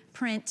copy,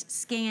 print,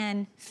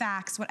 scan,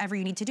 fax, whatever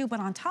you need to do. But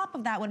on top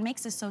of that, what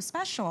makes this so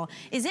special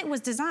is it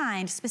was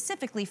designed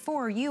specifically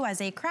for you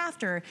as a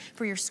crafter,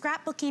 for your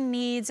scrapbooking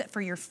needs,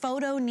 for your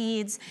photo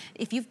needs.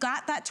 If you've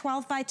got that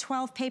 12 by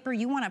 12 paper,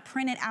 you want to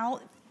print it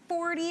out,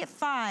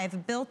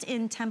 45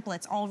 built-in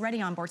templates already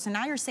on board. So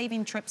now you're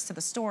saving trips to the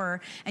store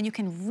and you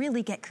can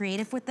really get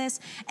creative with this.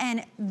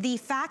 And the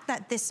fact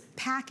that this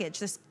package,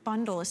 this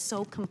bundle is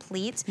so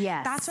complete,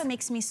 that's what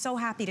makes me so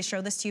happy to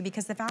show this to you,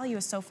 because the value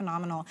is so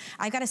phenomenal.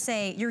 I gotta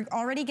say, you're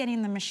already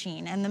getting the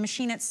machine, and the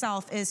machine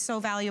itself is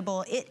so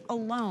valuable. It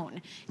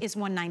alone is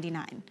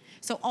 $199.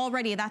 So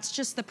already that's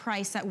just the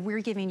price that we're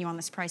giving you on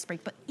this price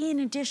break. But in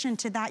addition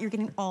to that, you're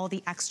getting all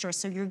the extras.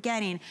 So you're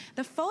getting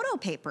the photo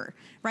paper,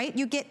 right?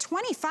 You get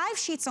 25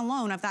 sheets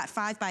alone of that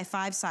 5 by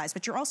 5 size,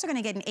 but you're also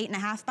gonna get an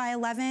 8.5 by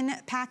 11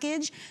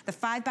 package, the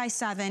 5 by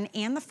 7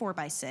 and the 4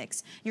 by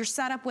 6. You're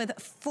set up with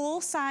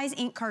full size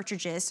ink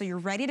cartridges, so you're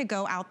ready to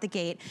go out the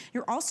gate.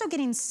 You're also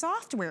getting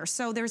software.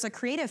 So there's a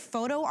creative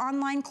photo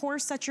online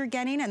course that you're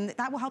getting, and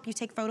that will help you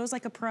take photos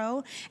like a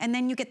pro. And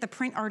then you get the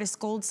Print Artist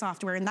Gold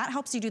software, and that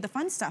helps you do the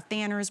fun stuff,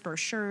 banners,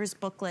 brochures,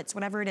 booklets,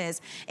 whatever it is.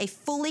 A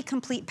fully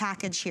complete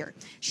package here.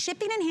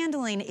 Shipping and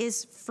handling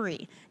is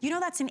free. You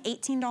know that's an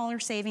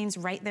 $18 savings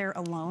right there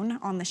alone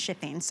on the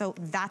shipping. So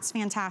that's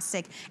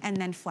fantastic. And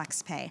then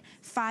flex pay.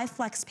 5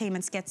 flex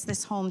payments gets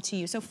this home to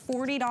you. So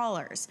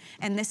 $40,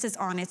 and this is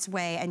on its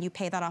way, and you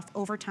pay that off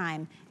over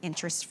time,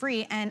 interest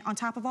free. And on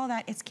top of all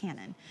that, it's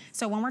Canon.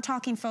 So when we're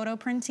talking photo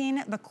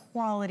printing, the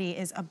quality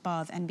is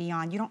above and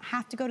beyond. You don't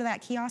have to go to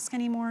that kiosk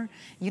anymore.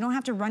 You don't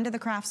have to run to the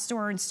craft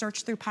store and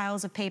search through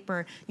piles of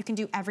paper. You can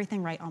do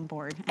everything right on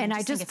board. And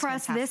I just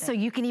pressed this so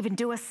you can even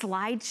do a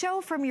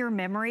slideshow from your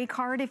memory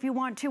card if you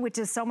want to, which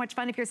is so much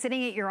fun if you're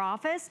sitting at your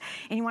office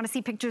and you want to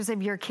see pictures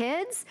of your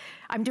kids.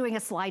 I'm doing a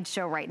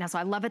slideshow right now, so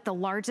I love it. The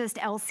largest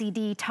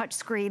LCD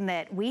touchscreen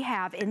that we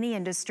have in the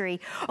industry.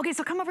 Okay,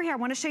 so come over here. I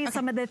want to show you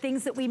some of the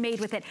things that we made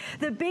with it.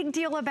 The big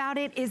deal about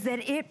it is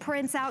that it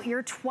prints out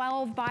your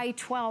 12 by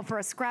 12 for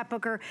a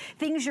scrapbooker,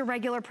 things your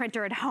regular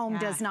printer at home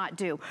does not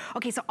do.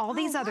 Okay, so all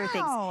these other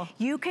things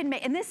you can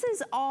make, and this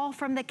is all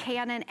from the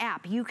Canon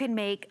app. You can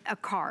make a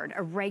card,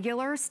 a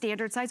regular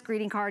standard size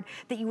greeting card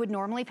that you would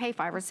normally pay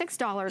 $5 or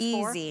 $6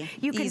 for.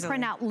 You can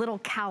print out little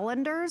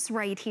calendars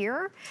right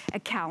here, a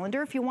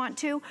calendar if you want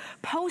to.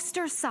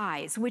 Poster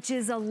size, which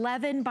is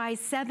 11 by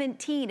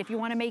 17 if you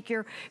want to make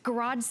your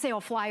garage sale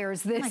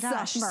flyers this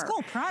summer.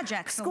 School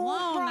projects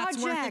alone,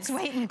 that's worth its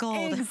weight in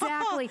gold.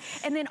 Exactly.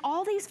 And then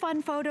all these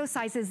fun photo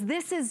sizes.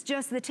 This is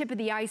just the tip of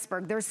the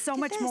iceberg. There's so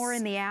much more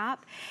in the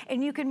app,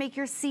 and you can make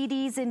your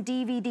CDs and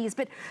DVDs.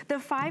 But the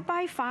 5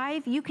 by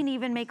 5, you can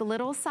even make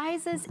little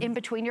sizes in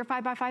between your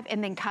 5 by 5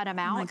 and then cut them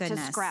out to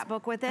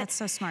scrapbook with it. That's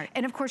so smart.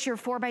 And of course your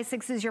 4 by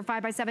 6s, your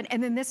 5 by 7,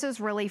 and then this is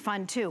really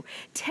fun too.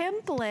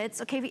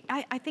 Templates. Okay,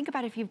 I think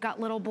about if you've got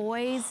little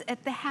boys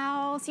at the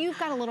house. You've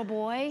got a little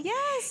boy.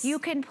 Yes. You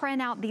can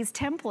print out these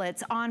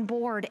templates on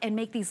board and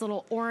make these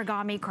little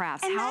origami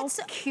crafts. And how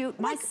cute.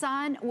 My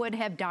son would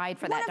have died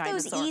for that dinosaur. One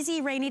of those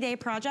easy rainy day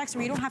projects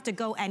where you don't have to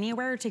go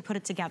anywhere to put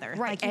it together.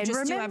 Right. Like you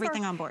just do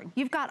everything on board.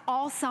 You've got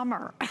all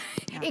summer.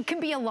 It can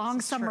be a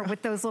long summer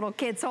with those little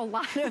kids, so a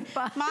lot of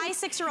fun. My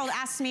 6-year-old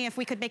asked me if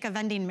we could make a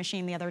vending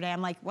machine the other day.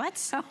 I'm like,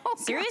 what? Oh,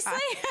 seriously?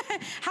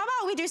 How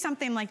about we do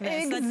something like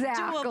this? Exactly. That's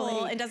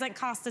doable. It doesn't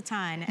cost a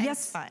ton. And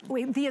yes, it's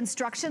fun. The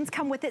instructions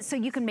come with it, so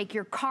you can make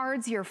your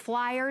cards, your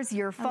flyers,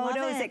 your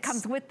photos. It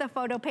comes with the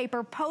photo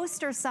paper,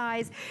 poster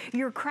size,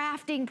 your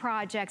crafting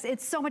projects.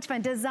 It's so much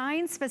fun.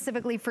 Designed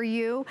specifically for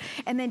you.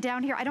 And then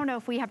down here, I don't know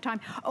if we have time.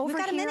 Over We've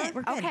got here, a minute.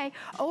 We're good. Okay,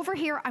 over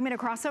here, I'm gonna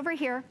cross over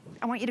here.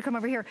 I want you to come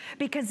over here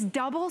because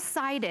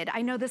double-sided,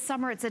 I know this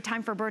summer it's a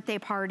time for birthday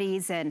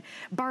parties and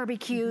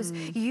barbecues.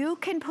 You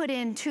can put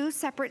in 2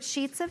 separate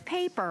sheets of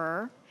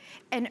paper,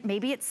 and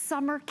maybe it's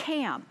summer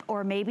camp,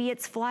 or maybe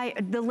it's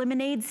the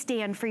lemonade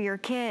stand for your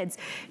kids.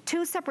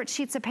 2 separate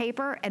sheets of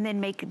paper and then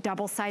make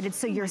double-sided,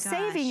 so you're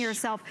saving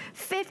yourself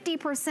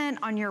 50%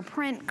 on your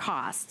print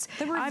costs.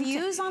 The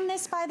reviews on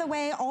this, by the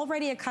way,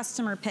 already a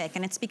customer pick,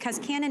 and it's because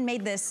Canon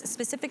made this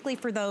specifically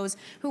for those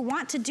who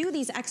want to do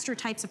these extra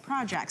types of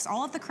projects.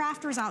 All of the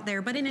crafters out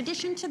there, but in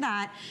addition to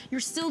that, you're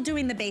still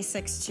doing the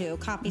basics too.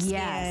 Copy,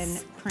 scan,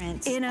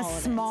 print, in a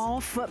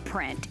small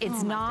footprint.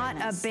 It's not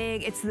a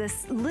big, it's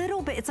this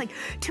little bit, it's like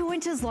 2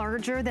 inches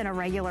larger than a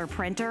regular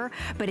printer,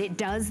 but it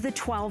does the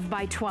 12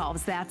 by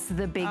 12s. That's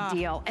the big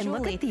deal. And Julie,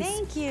 look at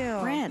these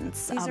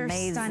prints. These are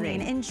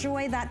stunning.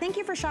 Enjoy that. Thank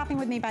you for shopping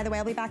with me, by the way.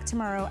 I'll be back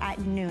tomorrow at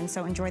noon,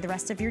 so enjoy the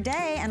rest of your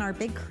day and our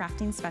big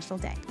crafting special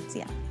day. See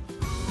ya.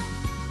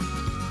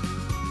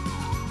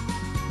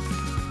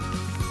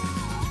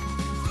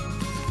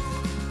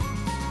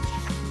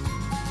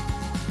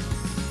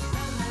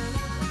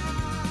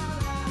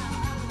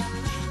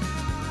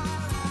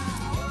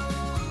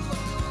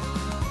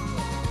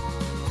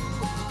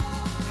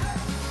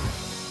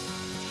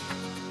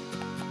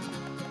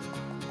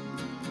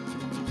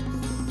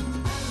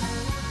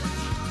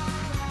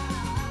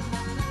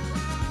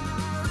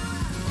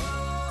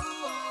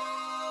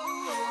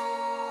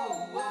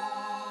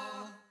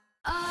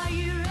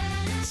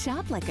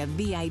 Shop like a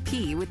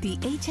VIP with the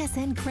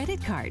HSN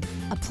credit card.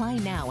 Apply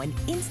now and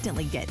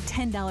instantly get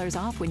 $10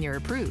 off when you're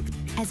approved.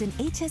 As an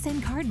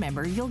HSN card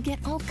member, you'll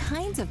get all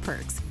kinds of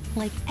perks,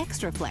 like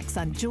extra flex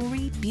on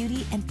jewelry,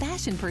 beauty, and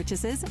fashion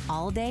purchases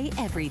all day,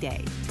 every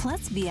day.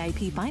 Plus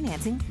VIP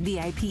financing,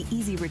 VIP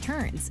easy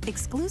returns,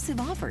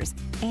 exclusive offers,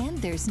 and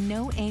there's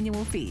no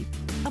annual fee.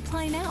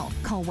 Apply now.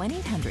 Call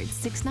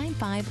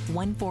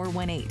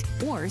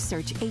 1-800-695-1418 or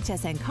search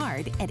HSN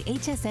card at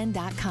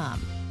hsn.com.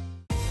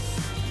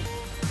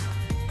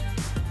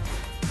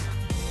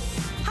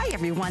 Hi,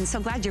 everyone. So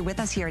glad you're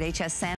with us here at HSN.